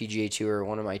honestly the PGA Tour,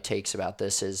 one of my takes about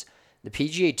this is the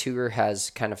PGA Tour has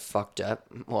kind of fucked up,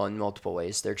 well, in multiple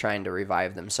ways. They're trying to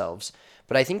revive themselves,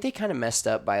 but I think they kind of messed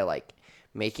up by like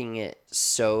making it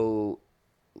so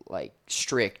like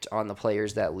strict on the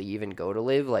players that leave and go to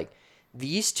Live. Like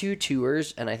these two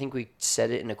tours, and I think we said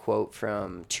it in a quote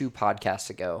from 2 podcasts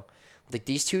ago, like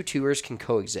these two tours can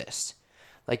coexist.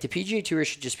 Like the PGA Tour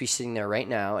should just be sitting there right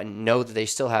now and know that they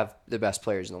still have the best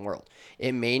players in the world.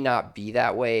 It may not be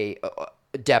that way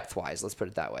depth-wise, let's put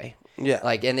it that way. Yeah.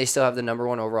 Like, and they still have the number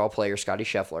 1 overall player, Scotty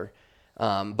Scheffler.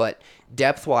 But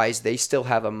depth-wise, they still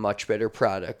have a much better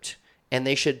product, and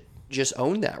they should just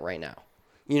own that right now.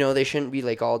 They shouldn't be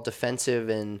like all defensive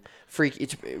and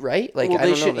freak, right? Like, well, I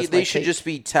don't know. They should just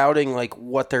be touting like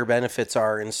what their benefits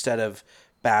are instead of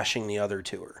bashing the other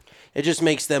tour. It just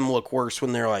makes them look worse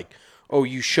when they're like, "Oh,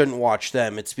 you shouldn't watch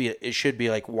them." It should be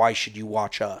like, "Why should you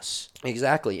watch us?"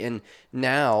 Exactly. And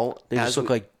now they just look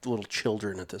like little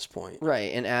children at this point,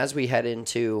 right? And as we head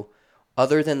into,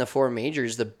 other than the 4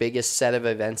 majors, the biggest set of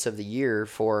events of the year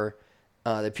for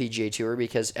the PGA Tour,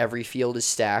 because every field is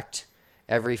stacked.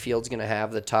 Every field's going to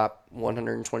have the top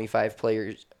 125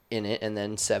 players in it, and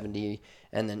then 70,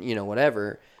 and then,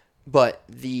 whatever. But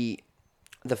the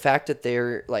fact that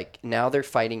they're, like, now they're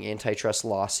fighting antitrust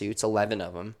lawsuits, 11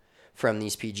 of them, from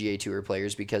these PGA Tour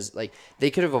players, because, like,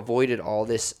 they could have avoided all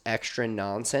this extra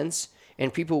nonsense,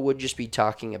 and people would just be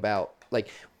talking about like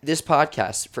this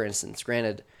podcast, for instance,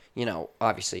 granted,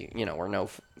 obviously, we're no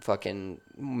fucking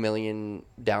million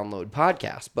download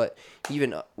podcast, but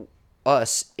even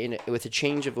us with a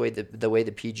change of the way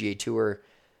the PGA Tour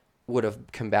would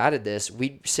have combated this,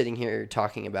 we'd be sitting here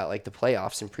talking about like the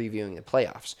playoffs and previewing the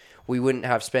playoffs. We wouldn't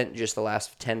have spent just the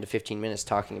last 10 to 15 minutes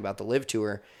talking about the Live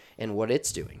Tour and what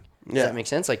it's doing. Does that make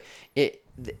sense? Like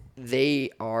they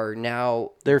are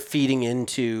now, they're feeding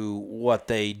into what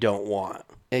they don't want.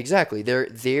 Exactly.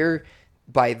 They're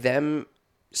by them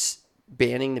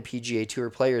banning the PGA Tour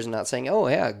players and not saying, oh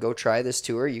yeah, go try this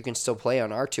tour. You can still play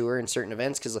on our tour in certain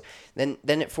events, because then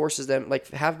it forces them, like,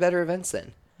 have better events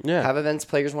then. Yeah. Have events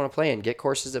players want to play in, get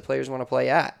courses that players want to play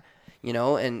at,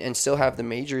 and still have the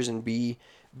majors and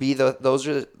those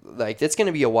are like, it's going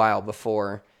to be a while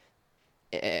before,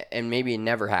 and maybe it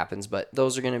never happens, but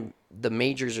the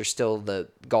majors are still the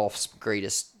golf's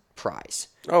greatest prize.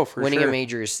 Oh, for Winning sure. a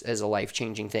major is a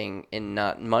life-changing thing and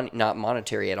not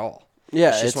monetary at all.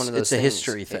 Yeah, it's just one of those it's a things.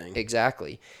 history thing.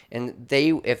 Exactly. And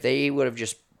if they would have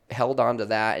just held on to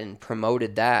that and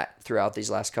promoted that throughout these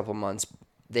last couple months,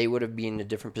 they would have been in a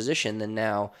different position than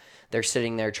now. They're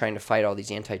sitting there trying to fight all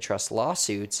these antitrust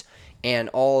lawsuits, and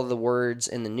all of the words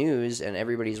in the news and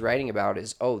everybody's writing about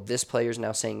is, oh, this player's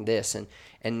now saying this,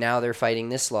 and now they're fighting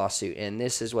this lawsuit, and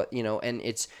this is what, and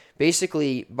it's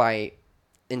basically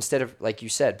instead of, like you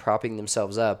said, propping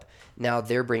themselves up, now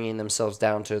they're bringing themselves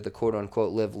down to the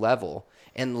quote-unquote Live level.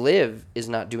 And Live is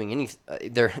not doing anything.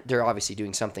 They're obviously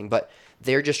doing something, but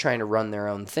they're just trying to run their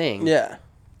own thing. Yeah.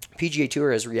 PGA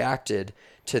Tour has reacted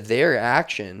to their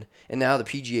action, and now the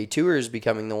PGA Tour is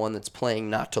becoming the one that's playing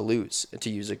not to lose, to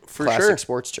use a classic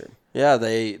sports term. Yeah,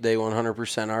 they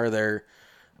 100% are there.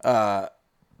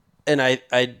 And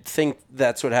I think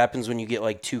that's what happens when you get,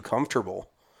 like, too comfortable.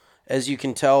 As you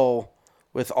can tell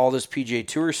with all this PGA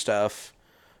Tour stuff,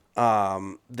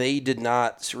 they did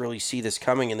not really see this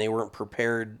coming, and they weren't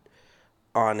prepared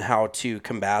on how to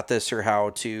combat this or how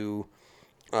to,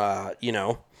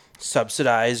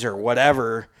 subsidize or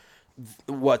whatever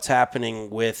what's happening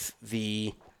with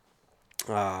the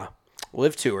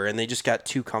Live Tour, and they just got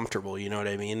too comfortable. You know what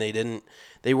I mean?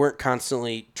 They weren't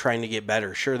constantly trying to get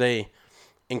better. Sure, they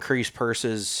increase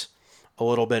purses a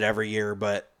little bit every year,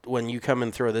 but when you come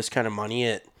and throw this kind of money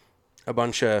at a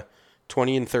bunch of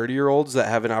 20 and 30-year-olds that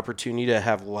have an opportunity to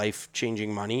have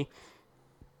life-changing money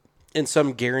and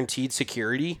some guaranteed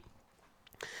security,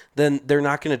 then they're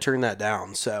not going to turn that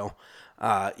down. So,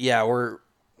 I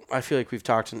feel like we've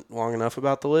talked long enough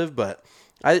about the Live, but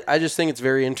I just think it's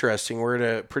very interesting. We're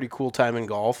at a pretty cool time in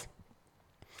golf,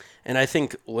 and I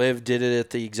think Live did it at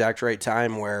the exact right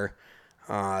time where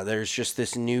there's just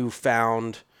this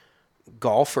newfound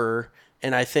golfer,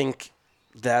 and I think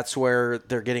that's where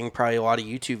they're getting probably a lot of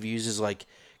YouTube views, is like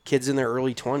kids in their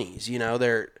early 20s.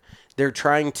 They're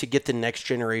trying to get the next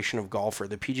generation of golfer.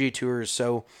 The PGA Tour is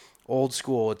so old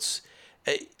school.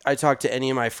 I talk to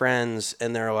any of my friends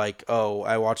and they're like, oh,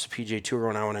 I watch the PGA Tour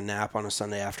when I want to nap on a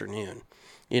Sunday afternoon.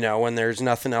 When there's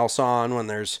nothing else on, when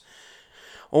there's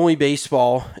only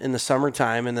baseball in the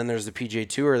summertime, and then there's the PGA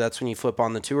Tour, that's when you flip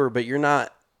on the tour, but you're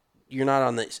not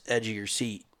on the edge of your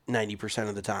seat 90%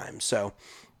 of the time. So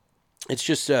it's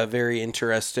just a very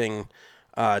interesting,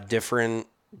 different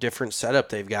setup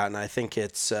they've got, and I think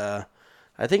it's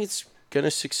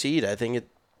gonna succeed. I think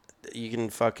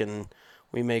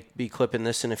we may be clipping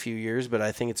this in a few years, but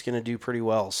I think it's gonna do pretty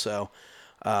well. So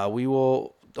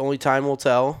only time will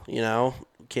tell.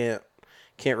 Can't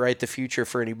write the future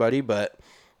for anybody, but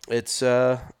it's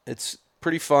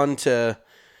pretty fun to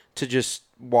just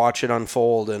watch it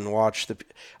unfold and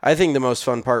I think the most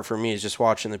fun part for me is just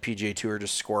watching the PGA Tour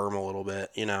just squirm a little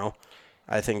bit.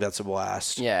 I think that's a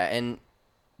blast. Yeah, and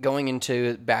going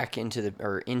into the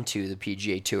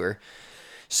PGA Tour.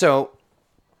 So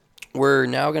we're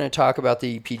now going to talk about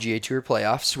the PGA Tour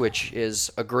playoffs, which is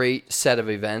a great set of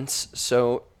events.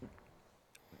 So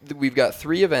we've got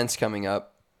 3 events coming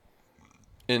up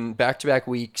in back-to-back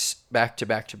weeks,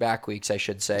 I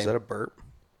should say. Is that a burp?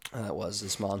 That was.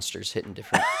 This monster's hitting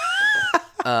different.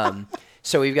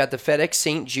 So we've got the FedEx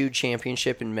St. Jude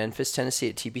Championship in Memphis, Tennessee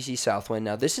at TPC Southwind.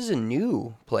 Now, this is a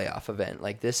new playoff event.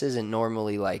 Like, this isn't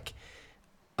normally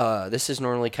this is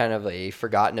normally kind of a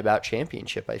forgotten about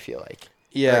championship, I feel like.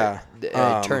 Yeah.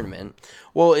 Tournament.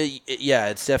 Well,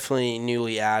 it's definitely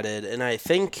newly added, and I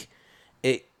think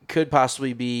it could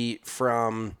possibly be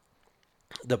from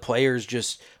the players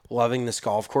just loving this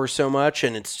golf course so much,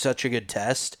 and it's such a good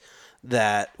test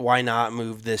that why not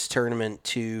move this tournament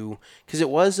to, because it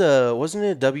was wasn't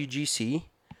it a WGC?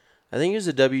 I think it was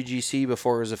a WGC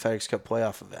before it was a FedEx Cup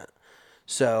playoff event.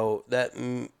 So that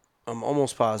I'm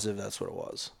almost positive that's what it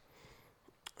was.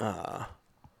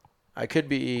 I could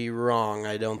be wrong.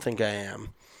 I don't think I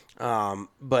am.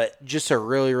 But just a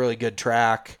really, really good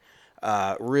track,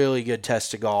 really good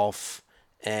test of golf.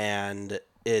 And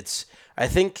I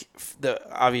think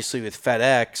obviously with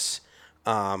FedEx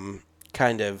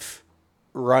kind of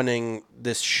running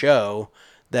this show,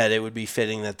 that it would be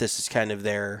fitting that this is kind of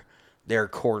their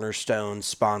cornerstone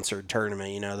sponsored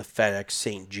tournament, the FedEx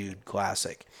St. Jude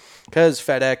Classic. Because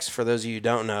FedEx, for those of you who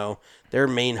don't know, their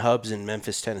main hub's in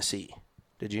Memphis, Tennessee.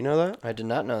 Did you know that? I did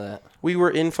not know that. We were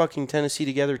in fucking Tennessee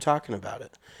together talking about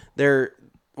it. Their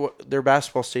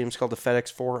basketball stadium's called the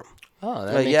FedEx Forum. Oh,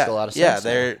 that makes a lot of sense.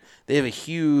 Yeah, they have a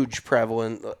huge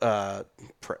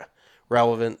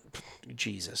relevant.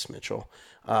 Jesus, Mitchell.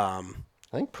 I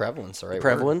think prevalence, right?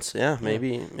 Prevalence, yeah,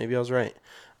 maybe I was right.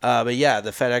 But yeah,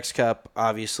 the FedEx Cup,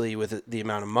 obviously, with the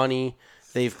amount of money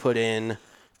they've put in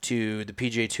to the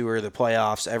PGA Tour, the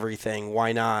playoffs, everything,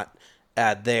 why not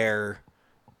add their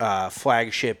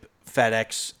flagship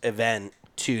FedEx event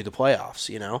to the playoffs,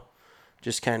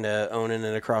 Just kind of owning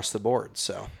it across the board,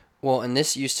 so. Well, and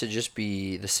this used to just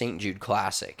be the St. Jude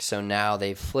Classic, so now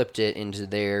they've flipped it into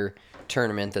their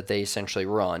tournament that they essentially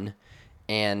run,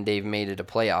 and they've made it a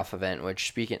playoff event,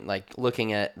 which,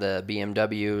 looking at the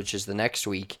BMW, which is the next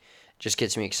week, just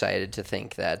gets me excited to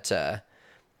think that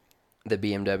the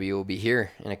BMW will be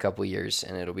here in a couple years,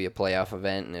 and it'll be a playoff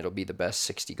event, and it'll be the best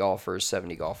 60 golfers,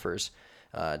 70 golfers,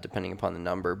 depending upon the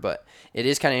number. But it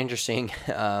is kind of interesting.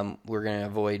 We're going to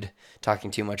avoid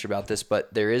talking too much about this,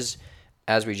 but there is,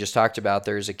 as we just talked about,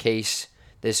 there's a case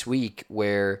this week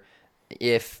where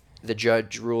if the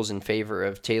judge rules in favor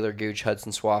of Taylor Gooch,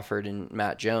 Hudson Swafford, and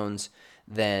Matt Jones,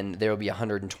 then there will be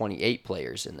 128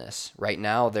 players in this. Right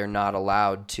now, they're not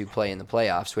allowed to play in the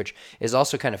playoffs, which is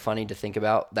also kind of funny to think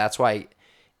about. That's why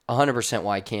 100%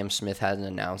 why Cam Smith hasn't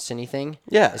announced anything.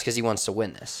 Yeah. It's because he wants to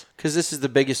win this. Because this is the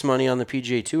biggest money on the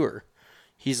PGA Tour.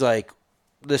 He's like,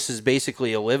 this is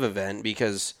basically a live event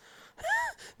because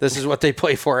this is what they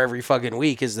play for every fucking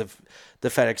week is the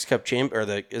FedEx Cup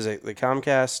is it the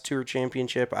Comcast Tour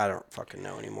Championship? I don't fucking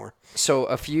know anymore. So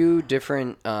a few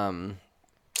different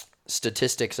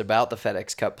statistics about the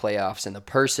FedEx Cup playoffs and the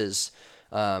purses,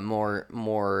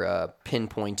 more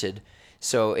pinpointed.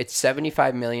 So it's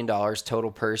 $75 million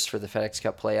total purse for the FedEx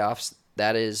Cup playoffs.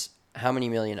 That is how many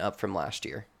million up from last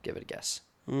year? Give it a guess.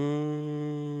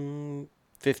 15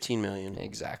 million.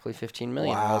 Exactly, 15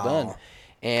 million. Wow. Well done.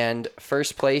 And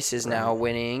first place is now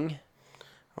winning.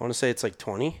 I want to say it's like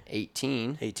 20.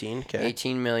 18. 18, okay.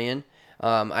 18 million.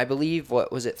 I believe,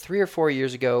 what was it, 3 or 4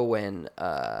 years ago when,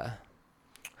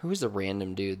 who was the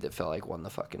random dude that felt like won the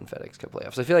fucking FedEx Cup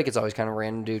playoffs? I feel like it's always kind of a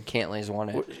random dude. Cantlay's won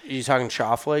it. You talking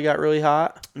Schauffele got really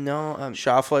hot? No.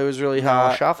 Schauffele was really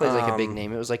hot. Schauffele's like a big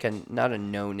name. It was like not a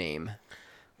no name,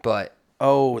 but.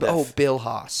 Bill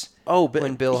Haas.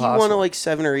 When Bill Haas won it like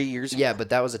 7 or 8 years ago. Yeah, but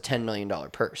that was a $10 million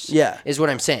purse. Yeah. Is what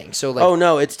I'm saying. So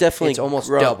like, it's definitely almost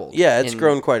grown. doubled. Yeah, it's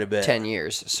grown quite a bit. 10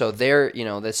 years. So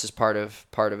this is part of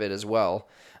it as well.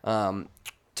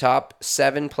 Top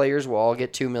 7 players will all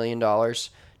get $2 million.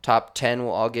 Top 10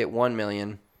 will all get $1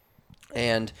 million.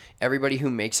 And everybody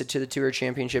who makes it to the Tour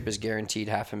Championship is guaranteed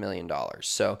 $500,000.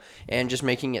 So, and just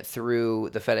making it through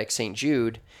the FedEx St.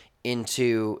 Jude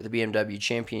into the BMW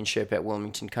Championship at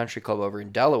Wilmington Country Club over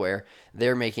in Delaware,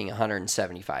 they're making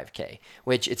 $175K.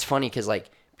 Which it's funny because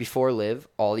like before Live,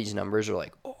 all these numbers are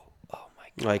like, oh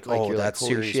my god, that's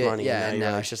serious money. Yeah, and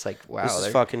now it's just like, wow, this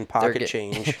is fucking pocket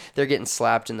change. They're getting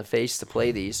slapped in the face to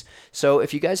play these. So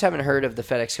if you guys haven't heard of the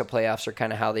FedEx Cup playoffs or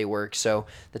kind of how they work, so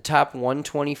the top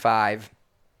 125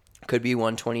 could be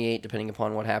 128 depending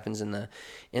upon what happens in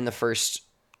the first.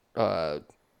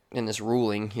 In this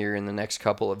ruling here in the next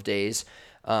couple of days.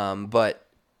 But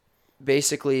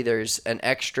basically there's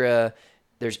extra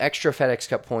FedEx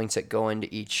Cup points that go into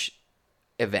each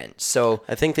event. So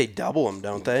I think they double them,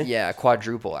 don't they? Yeah,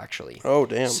 quadruple actually. Oh,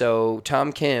 damn. So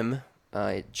Tom Kim,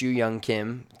 Ju Young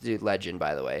Kim, dude, legend,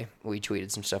 by the way. We tweeted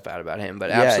some stuff out about him,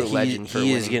 but absolute legend for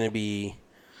winning. He is going to be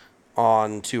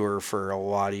on tour for a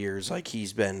lot of years. Like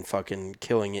he's been fucking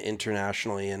killing it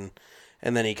internationally and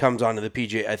then he comes onto the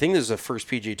PGA. I think this is the first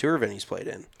PGA Tour event he's played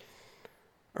in.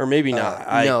 Or maybe not.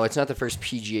 No, it's not the first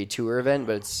PGA Tour event,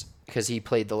 but it's because he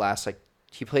played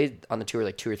he played on the tour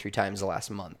like 2 or 3 times the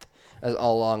last month,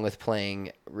 along with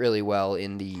playing really well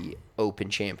in the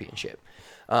Open Championship.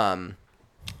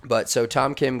 But so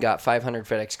Tom Kim got 500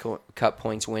 FedEx Cup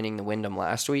points winning the Wyndham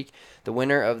last week. The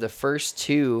winner of the first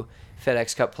 2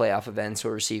 FedEx Cup playoff events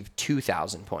will receive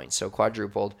 2,000 points, so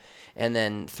quadrupled. And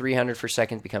then 300 for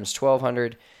second becomes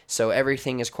 1,200. So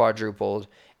everything is quadrupled.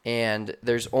 and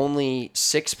there's only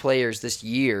 6 players this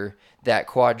year that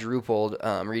quadrupled.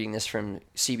 Reading this from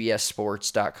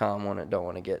CBSSports.com. Don't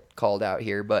want to get called out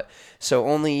here, but so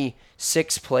only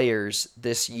 6 players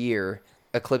this year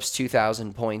eclipsed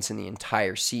 2,000 points in the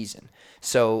entire season.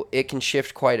 So it can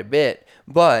shift quite a bit,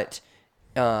 but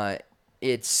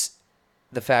it's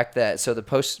the fact that the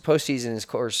postseason is, of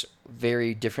course,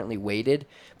 very differently weighted,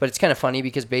 but it's kind of funny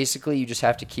because basically you just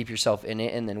have to keep yourself in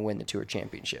it and then win the Tour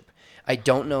Championship. I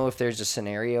don't know if there's a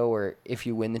scenario where if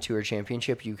you win the Tour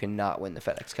Championship, you cannot win the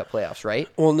FedEx Cup playoffs, right?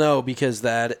 Well, no, because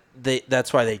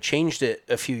that's why they changed it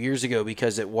a few years ago,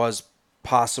 because it was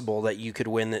possible that you could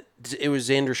win it. It was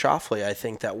Xander Schauffele, I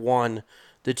think, that won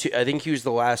the two. I think he was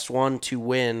the last one to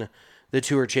win the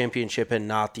Tour Championship and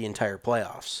not the entire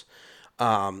playoffs.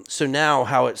 So now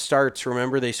how it starts,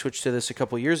 remember they switched to this a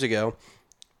couple years ago.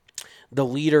 The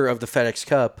leader of the FedEx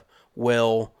Cup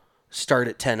will start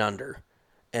at 10 under,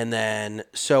 and then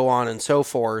so on and so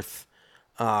forth.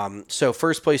 So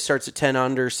first place starts at 10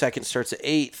 under, second starts at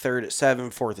 8, third at 7,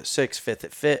 fourth at 6, fifth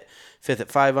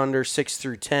at 5 under, 6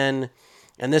 through 10.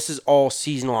 And this is all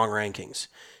season-long rankings.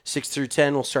 6 through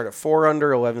 10 will start at 4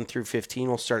 under, 11 through 15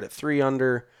 will start at 3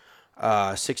 under,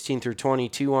 16 through 20,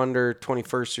 2 under,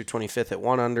 21st through 25th at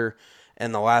 1 under,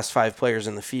 and the last 5 players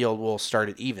in the field will start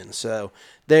at even. So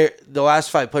the last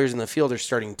 5 players in the field are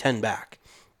starting 10 back.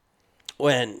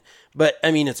 But,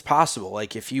 I mean, it's possible.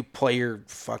 Like, if you play your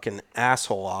fucking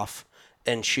asshole off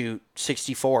and shoot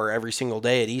 64 every single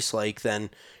day at Eastlake, then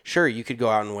sure, you could go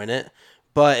out and win it.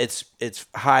 But it's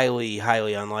highly,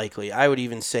 highly unlikely. I would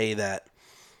even say that,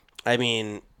 I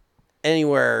mean,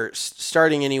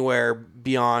 starting anywhere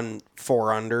beyond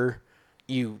 4 under,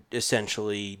 you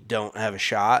essentially don't have a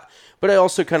shot. But I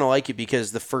also kind of like it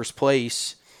because the first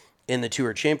place in the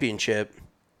Tour Championship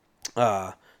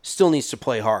still needs to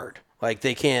play hard. Like,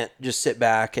 they can't just sit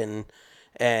back and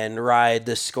ride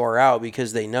the score out,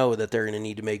 because they know that they're going to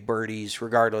need to make birdies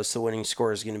regardless. The winning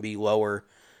score is going to be lower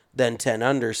than 10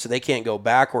 under, so they can't go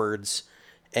backwards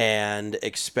and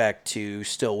expect to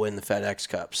still win the FedEx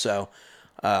Cup. So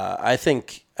I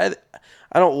think I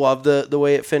don't love the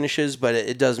way it finishes, but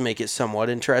it does make it somewhat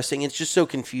interesting. It's just so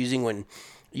confusing when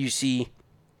you see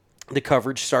the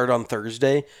coverage start on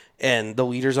Thursday and the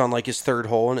leader's on like his 3rd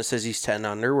hole and it says he's 10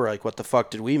 under. We're like, what the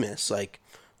fuck did we miss? Like,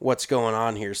 what's going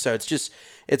on here? So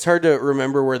it's hard to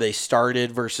remember where they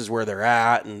started versus where they're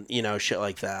at, and, shit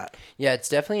like that. Yeah, it's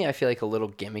definitely, I feel like, a little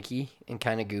gimmicky and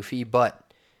kind of goofy,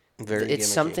 but it's gimmicky.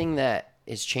 Something that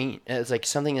is changed. It's like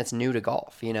something that's new to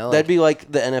golf, That'd be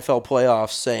like the NFL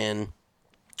playoffs saying,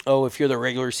 oh, if you're the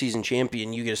regular season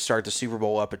champion, you get to start the Super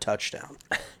Bowl up a touchdown.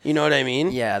 You know what I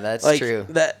mean? Yeah, that's like, true.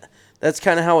 That's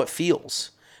kind of how it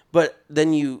feels. But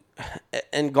then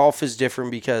and golf is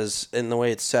different because, in the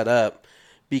way it's set up,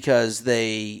 because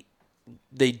they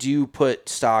do put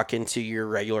stock into your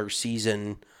regular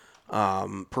season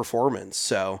performance.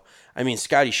 So, I mean,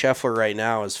 Scotty Scheffler right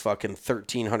now is fucking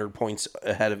 1,300 points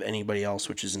ahead of anybody else,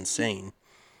 which is insane.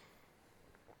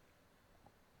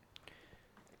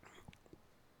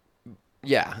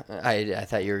 Yeah, I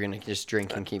thought you were gonna just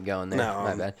drink and keep going there. No,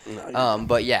 my bad. No,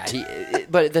 but yeah,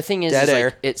 but the thing is air.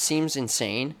 Like, it seems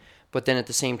insane, but then at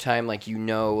the same time, like,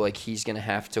 like he's gonna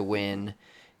have to win.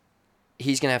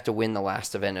 He's gonna have to win the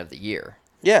last event of the year.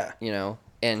 Yeah,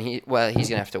 and he's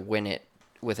gonna have to win it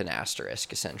with an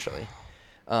asterisk, essentially.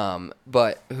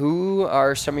 But who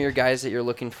are some of your guys that you're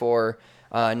looking for?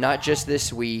 Not just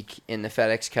this week in the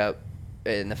FedEx Cup,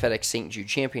 in the FedEx St. Jude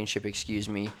Championship,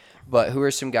 but who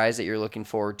are some guys that you're looking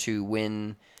for to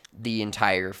win the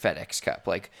entire FedEx Cup?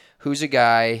 Like, who's a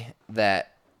guy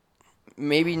that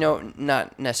maybe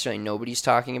not necessarily nobody's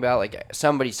talking about, like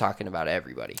somebody's talking about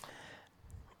everybody.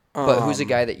 But who's a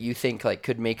guy that you think like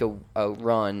could make a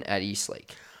run at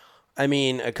Eastlake? I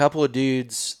mean, a couple of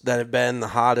dudes that have been the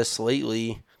hottest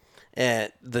lately,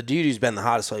 and the dude who's been the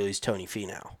hottest lately is Tony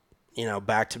Finau.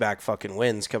 Back-to-back fucking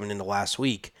wins coming into last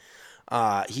week.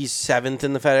 He's 7th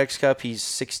in the FedEx Cup. He's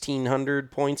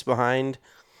 1,600 points behind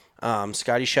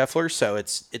Scotty Scheffler, so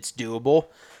it's doable.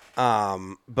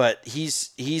 But he's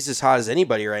as hot as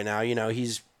anybody right now.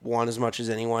 He's won as much as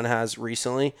anyone has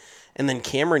recently. And then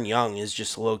Cameron Young is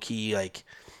just low-key, like,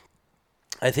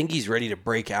 I think he's ready to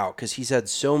break out because he's had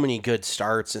so many good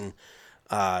starts and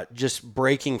just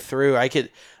breaking through. I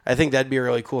think that'd be a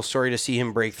really cool story to see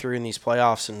him break through in these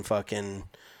playoffs and fucking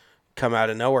come out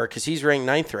of nowhere, because he's ranked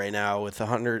 9th right now with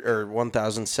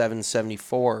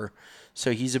 1,774.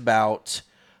 So he's about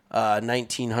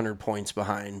 1,900 points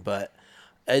behind. But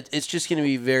it's just going to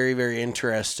be very, very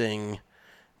interesting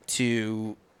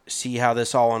to see how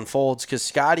this all unfolds, because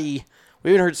Scotty,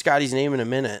 we haven't heard Scotty's name in a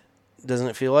minute. Doesn't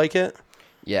it feel like it?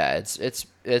 Yeah,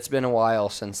 it's been a while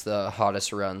since the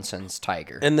hottest run since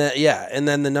Tiger. And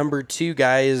then the number 2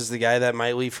 guy is the guy that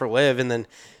might leave for Liv, and then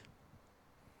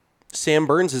Sam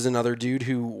Burns is another dude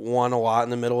who won a lot in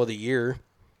the middle of the year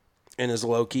and is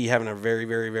low-key having a very,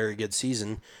 very, very good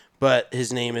season, but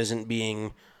his name isn't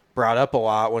being brought up a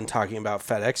lot when talking about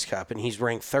FedEx Cup, and he's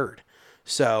ranked 3rd.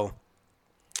 So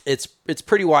it's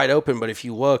pretty wide open, but if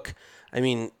you look, I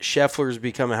mean, Scheffler's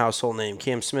become a household name,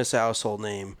 Cam Smith's a household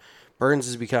name, Burns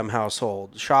has become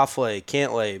household, Schauffele,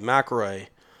 Cantlay, McIlroy,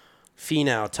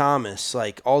 Finau, Thomas,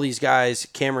 like all these guys,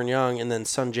 Cameron Young, and then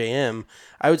Sungjae Im.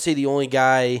 I would say the only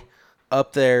guy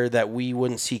up there that we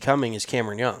wouldn't see coming is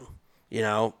Cameron Young. You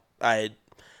know,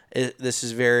 this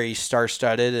is very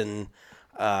star-studded, and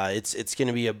it's going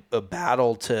to be a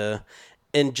battle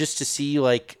and just to see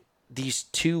like these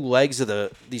first 2 legs of the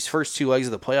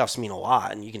playoffs mean a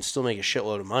lot, and you can still make a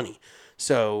shitload of money.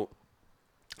 So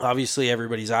obviously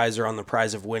everybody's eyes are on the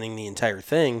prize of winning the entire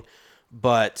thing,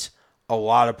 but a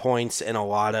lot of points and a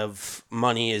lot of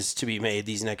money is to be made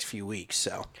these next few weeks.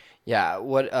 So yeah,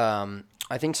 what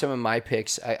I think some of my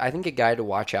picks, I think a guy to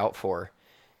watch out for,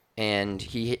 and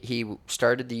he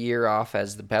started the year off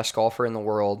as the best golfer in the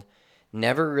world,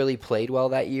 never really played well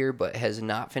that year, but has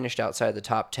not finished outside the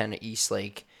top 10 at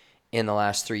Eastlake in the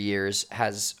last 3 years,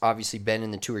 has obviously been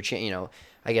in the Tour,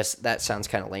 I guess that sounds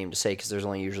kind of lame to say because there's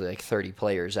only usually like 30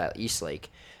 players at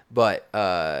Eastlake, but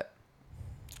Jon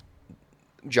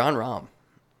Rahm.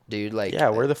 Dude, like, yeah,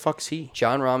 where the fuck's he?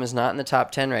 Jon Rahm is not in the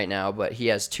top 10 right now, but he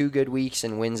has 2 good weeks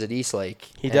and wins at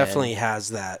Eastlake. He definitely has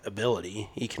that ability.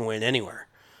 He can win anywhere.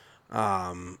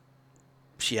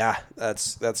 Yeah,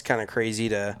 that's kind of crazy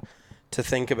to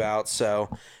think about.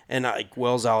 So, and like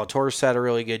Will Zalatoris had a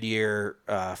really good year.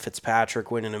 Fitzpatrick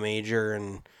winning a major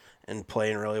and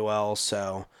playing really well.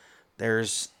 So I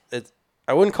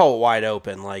wouldn't call it wide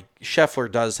open. Like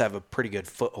Scheffler does have a pretty good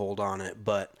foothold on it,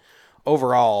 but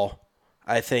overall,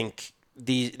 I think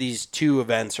these 2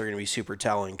 events are going to be super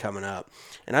telling coming up.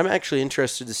 And I'm actually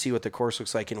interested to see what the course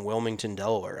looks like in Wilmington,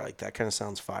 Delaware. Like, that kind of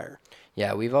sounds fire.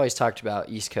 Yeah, we've always talked about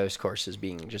East Coast courses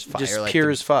being just fire. Just like pure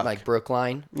as fuck. Like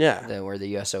Brookline. Yeah. Where the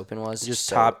U.S. Open was. Just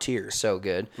top tier. So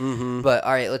good. Mm-hmm. But,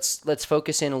 all right, let's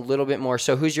focus in a little bit more.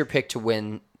 So who's your pick to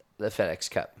win the FedEx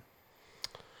Cup?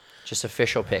 Just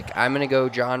official pick. I'm going to go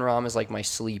Jon Rahm as like my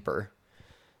sleeper.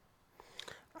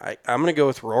 I'm going to go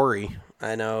with Rory.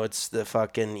 I know it's the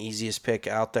fucking easiest pick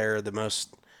out there, the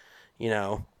most,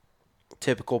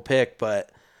 typical pick, but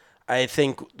I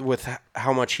think with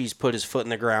how much he's put his foot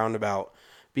in the ground about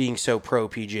being so pro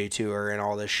PGA Tour and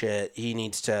all this shit, he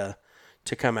needs to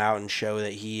come out and show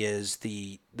that he is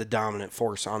the dominant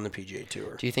force on the PGA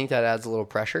Tour. Do you think that adds a little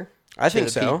pressure? I think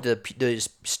so. The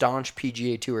staunch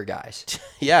PGA Tour guys.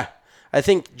 Yeah. I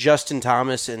think Justin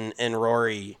Thomas and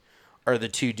Rory are the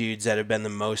 2 dudes that have been the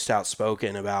most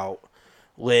outspoken about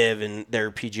Live and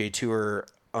their PGA Tour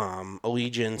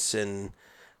allegiance, and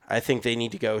I think they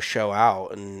need to go show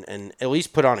out and at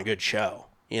least put on a good show.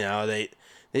 They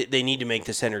need to make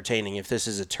this entertaining. If this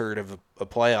is a turd of a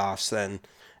playoffs, then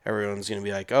everyone's going to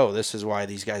be like, oh, this is why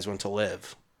these guys went to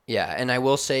Live. Yeah, and I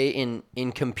will say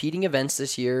in competing events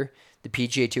this year, the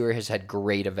PGA Tour has had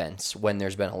great events when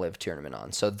there's been a Live tournament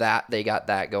on. So that they got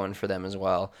that going for them as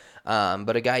well.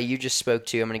 But a guy you just spoke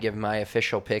to, I'm going to give my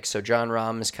official pick. So Jon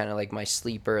Rahm is kind of like my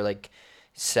sleeper. Like,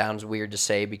 sounds weird to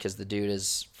say because the dude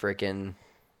is freaking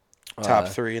top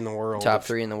 3 in the world. Top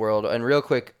 3 in the world. And real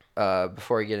quick,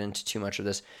 before we get into too much of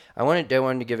this, I wanted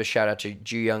to give a shout out to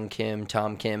Joo Young Kim,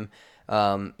 Tom Kim.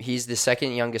 He's the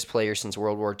second youngest player since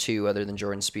World War II, other than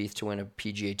Jordan Spieth, to win a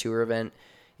PGA Tour event.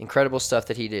 Incredible stuff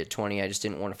that he did at 20. I just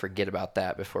didn't want to forget about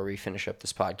that before we finish up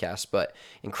this podcast. But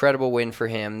incredible win for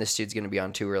him. This dude's going to be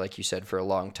on tour, like you said, for a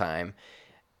long time.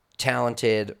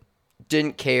 Talented.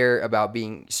 Didn't care about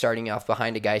starting off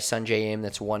behind a guy, Sungjae Im,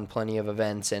 that's won plenty of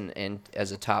events. And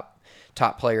as a top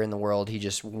player in the world, he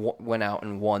just went out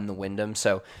and won the Wyndham.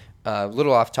 So a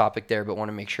little off topic there, but want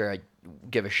to make sure I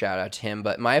give a shout out to him.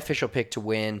 But my official pick to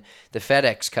win the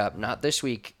FedEx Cup, not this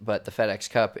week, but the FedEx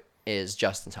Cup, is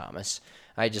Justin Thomas.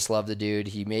 I just love the dude.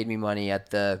 He made me money at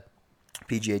the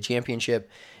PGA Championship,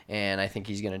 and I think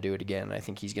he's going to do it again. I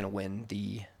think he's going to win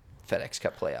the FedEx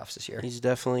Cup playoffs this year. He's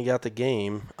definitely got the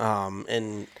game.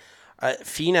 And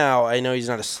Finau, I know he's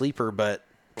not a sleeper, but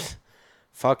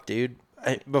fuck, dude.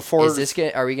 Are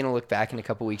we going to look back in a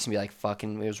couple weeks and be like,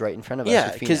 fucking, it was right in front of us?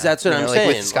 Yeah, because that's what I'm saying.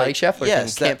 With Scotty Scheffler,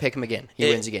 yes, can't pick him again. He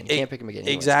wins again. Can't pick him again.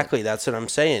 Exactly, that's what I'm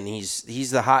saying. He's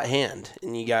the hot hand,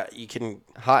 and you can.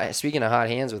 Speaking of hot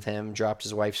hands with him, dropped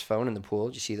his wife's phone in the pool.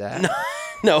 Did you see that?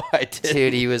 No, I didn't.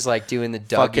 Dude, he was like doing the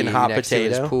Fucking Dougie hot next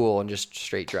potato. to his pool and just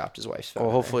straight dropped his wife's phone.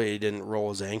 Well, hopefully he didn't roll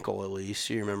his ankle at least.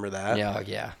 You remember that?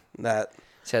 Yeah. That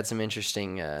He's had some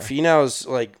interesting... Finau's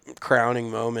like crowning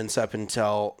moments up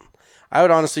until, I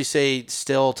would honestly say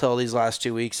still till these last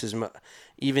 2 weeks, his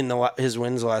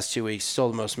wins the last 2 weeks, still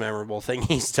the most memorable thing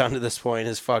he's done to this point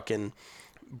is fucking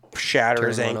shatter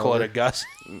his ankle at Augusta.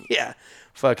 Yeah.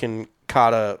 Fucking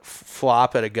caught a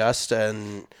flop at Augusta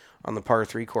and on the par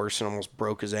 3 course and almost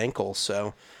broke his ankle.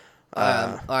 So,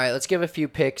 all right, let's give a few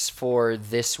picks for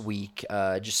this week,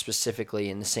 just specifically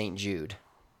in the St. Jude.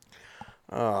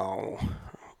 Oh,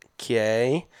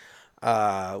 okay.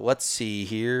 Let's see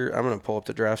here. I'm going to pull up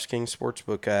the DraftKings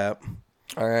Sportsbook app.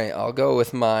 All right, I'll go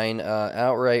with mine.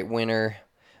 Outright winner.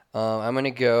 I'm going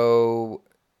to go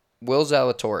Will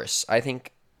Zalatoris. I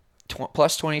think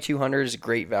plus 2,200 is a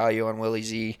great value on Willie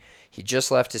Z. He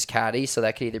just left his caddy, so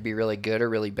that could either be really good or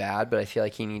really bad, but I feel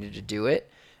like he needed to do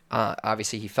it.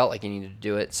 Obviously, he felt like he needed to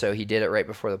do it, so he did it right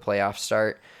before the playoffs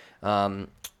start.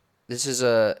 This is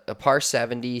a par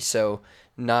 70, so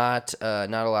not a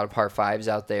lot of par 5s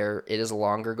out there. It is a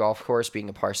longer golf course, being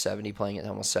a par 70, playing at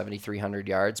almost 7,300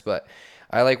 yards, but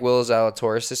I like Will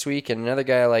Zalatoris this week, and another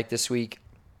guy I like this week,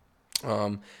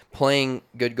 playing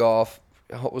good golf,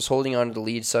 was holding on to the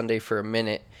lead Sunday for a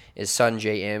minute, is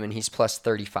Sungjae Im, and he's plus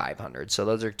 3,500. So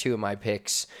those are two of my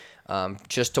picks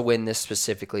just to win this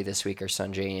specifically this week are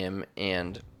Sungjae Im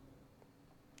and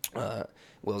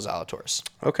Will Zalatoris.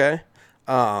 Okay.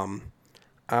 I'm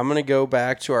going to go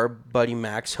back to our buddy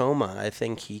Max Homa. I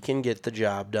think he can get the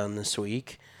job done this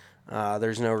week.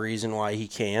 There's no reason why he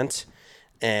can't.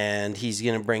 And he's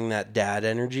going to bring that dad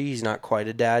energy. He's not quite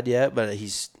a dad yet, but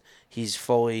he's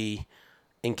fully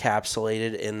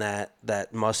encapsulated in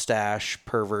that mustache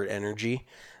pervert energy.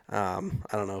 I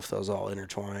don't know if those all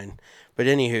intertwine. But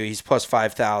anywho, he's plus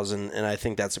 5,000, and I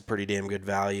think that's a pretty damn good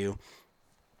value.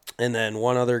 And then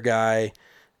one other guy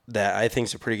that I think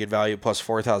is a pretty good value, plus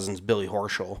 4,000, is Billy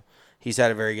Horschel. He's had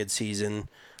a very good season.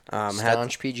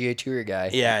 Staunch PGA Tour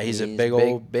guy. Yeah, he's a big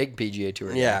PGA Tour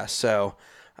guy. Yeah, so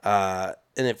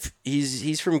and if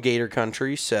he's from Gator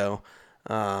Country, so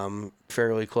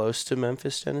fairly close to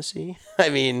Memphis, Tennessee. I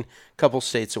mean, a couple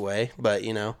states away, but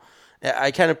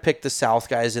I kind of picked the South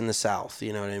guys in the South.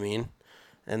 You know what I mean?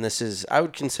 And I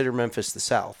would consider Memphis the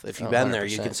South. If you've been there,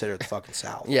 you consider it the fucking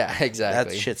South. Yeah,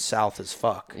 exactly. That shit's South as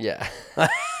fuck. Yeah.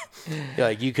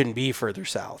 You couldn't be further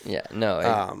south. Yeah,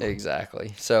 no,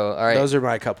 exactly. So, all right. Those are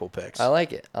my couple picks. I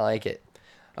like it. All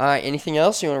right, anything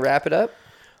else? You want to wrap it up?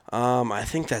 I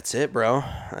think that's it, bro.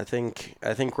 I think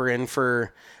we're in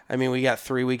for. I mean, we got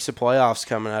 3 weeks of playoffs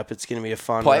coming up. It's gonna be a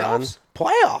fun run.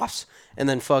 Playoffs, and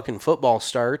then fucking football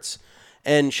starts.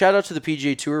 And shout out to the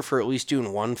PGA Tour for at least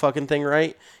doing one fucking thing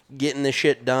right, getting the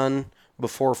shit done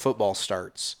before football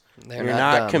starts. You're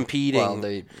not competing. Well,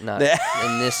 they're not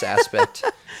in this aspect.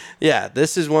 Yeah,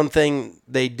 this is one thing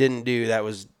they didn't do that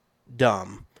was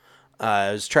dumb.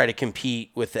 Was try to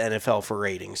compete with the NFL for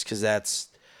ratings, because that's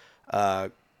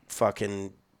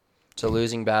fucking... It's a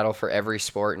losing battle for every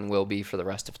sport and will be for the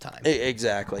rest of time.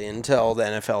 Exactly, until the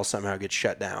NFL somehow gets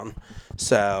shut down.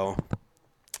 So,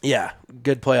 yeah,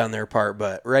 good play on their part,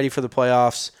 but ready for the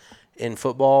playoffs in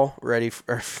football, ready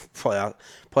for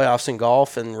playoffs in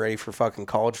golf, and ready for fucking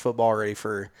college football, ready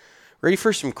for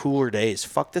some cooler days.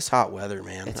 Fuck this hot weather,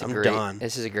 man. I'm done.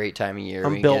 This is a great time of year.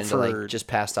 I'm built for just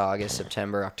past August,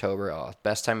 September, October.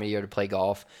 Best time of year to play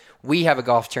golf. We have a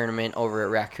golf tournament over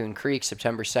at Raccoon Creek,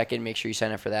 September 2nd. Make sure you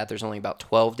sign up for that. There's only about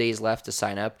 12 days left to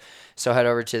sign up. So head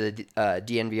over to the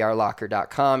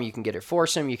dnvrlocker.com. You can get it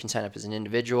foursome. You can sign up as an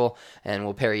individual, and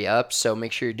we'll pair you up. So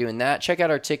make sure you're doing that. Check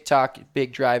out our TikTok,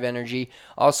 Big Drive Energy.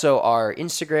 Also our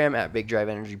Instagram at Big Drive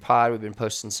Energy Pod. We've been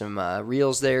posting some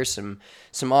reels there, some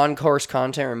on-course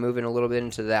content. We're moving a little bit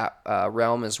into that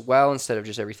realm as well, instead of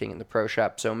just everything in the pro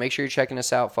shop. So make sure you're checking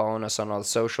us out, following us on all the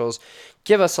socials.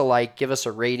 Give us a like, give us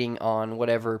a rating on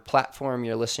whatever platform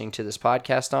you're listening to this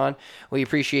podcast on. We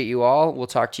appreciate you all. We'll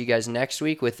talk to you guys next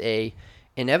week with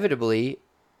inevitably,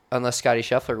 unless Scotty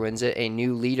Scheffler wins it, a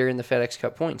new leader in the FedEx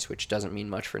Cup points, which doesn't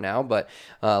mean much for now, but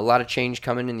a lot of change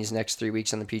coming in these next 3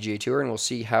 weeks on the PGA Tour, and we'll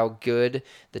see how good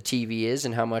the TV is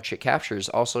and how much it captures.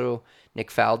 Also,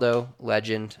 Nick Faldo,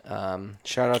 legend.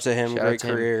 Shout out to him. Great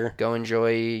career. Go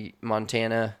enjoy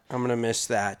Montana. I'm going to miss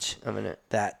that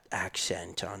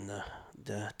accent on the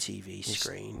TV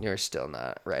screen. You're still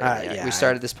not right. Yeah, we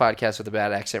started this podcast with a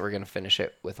bad accent. We're going to finish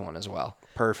it with one as well.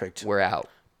 Perfect. We're out.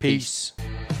 Peace.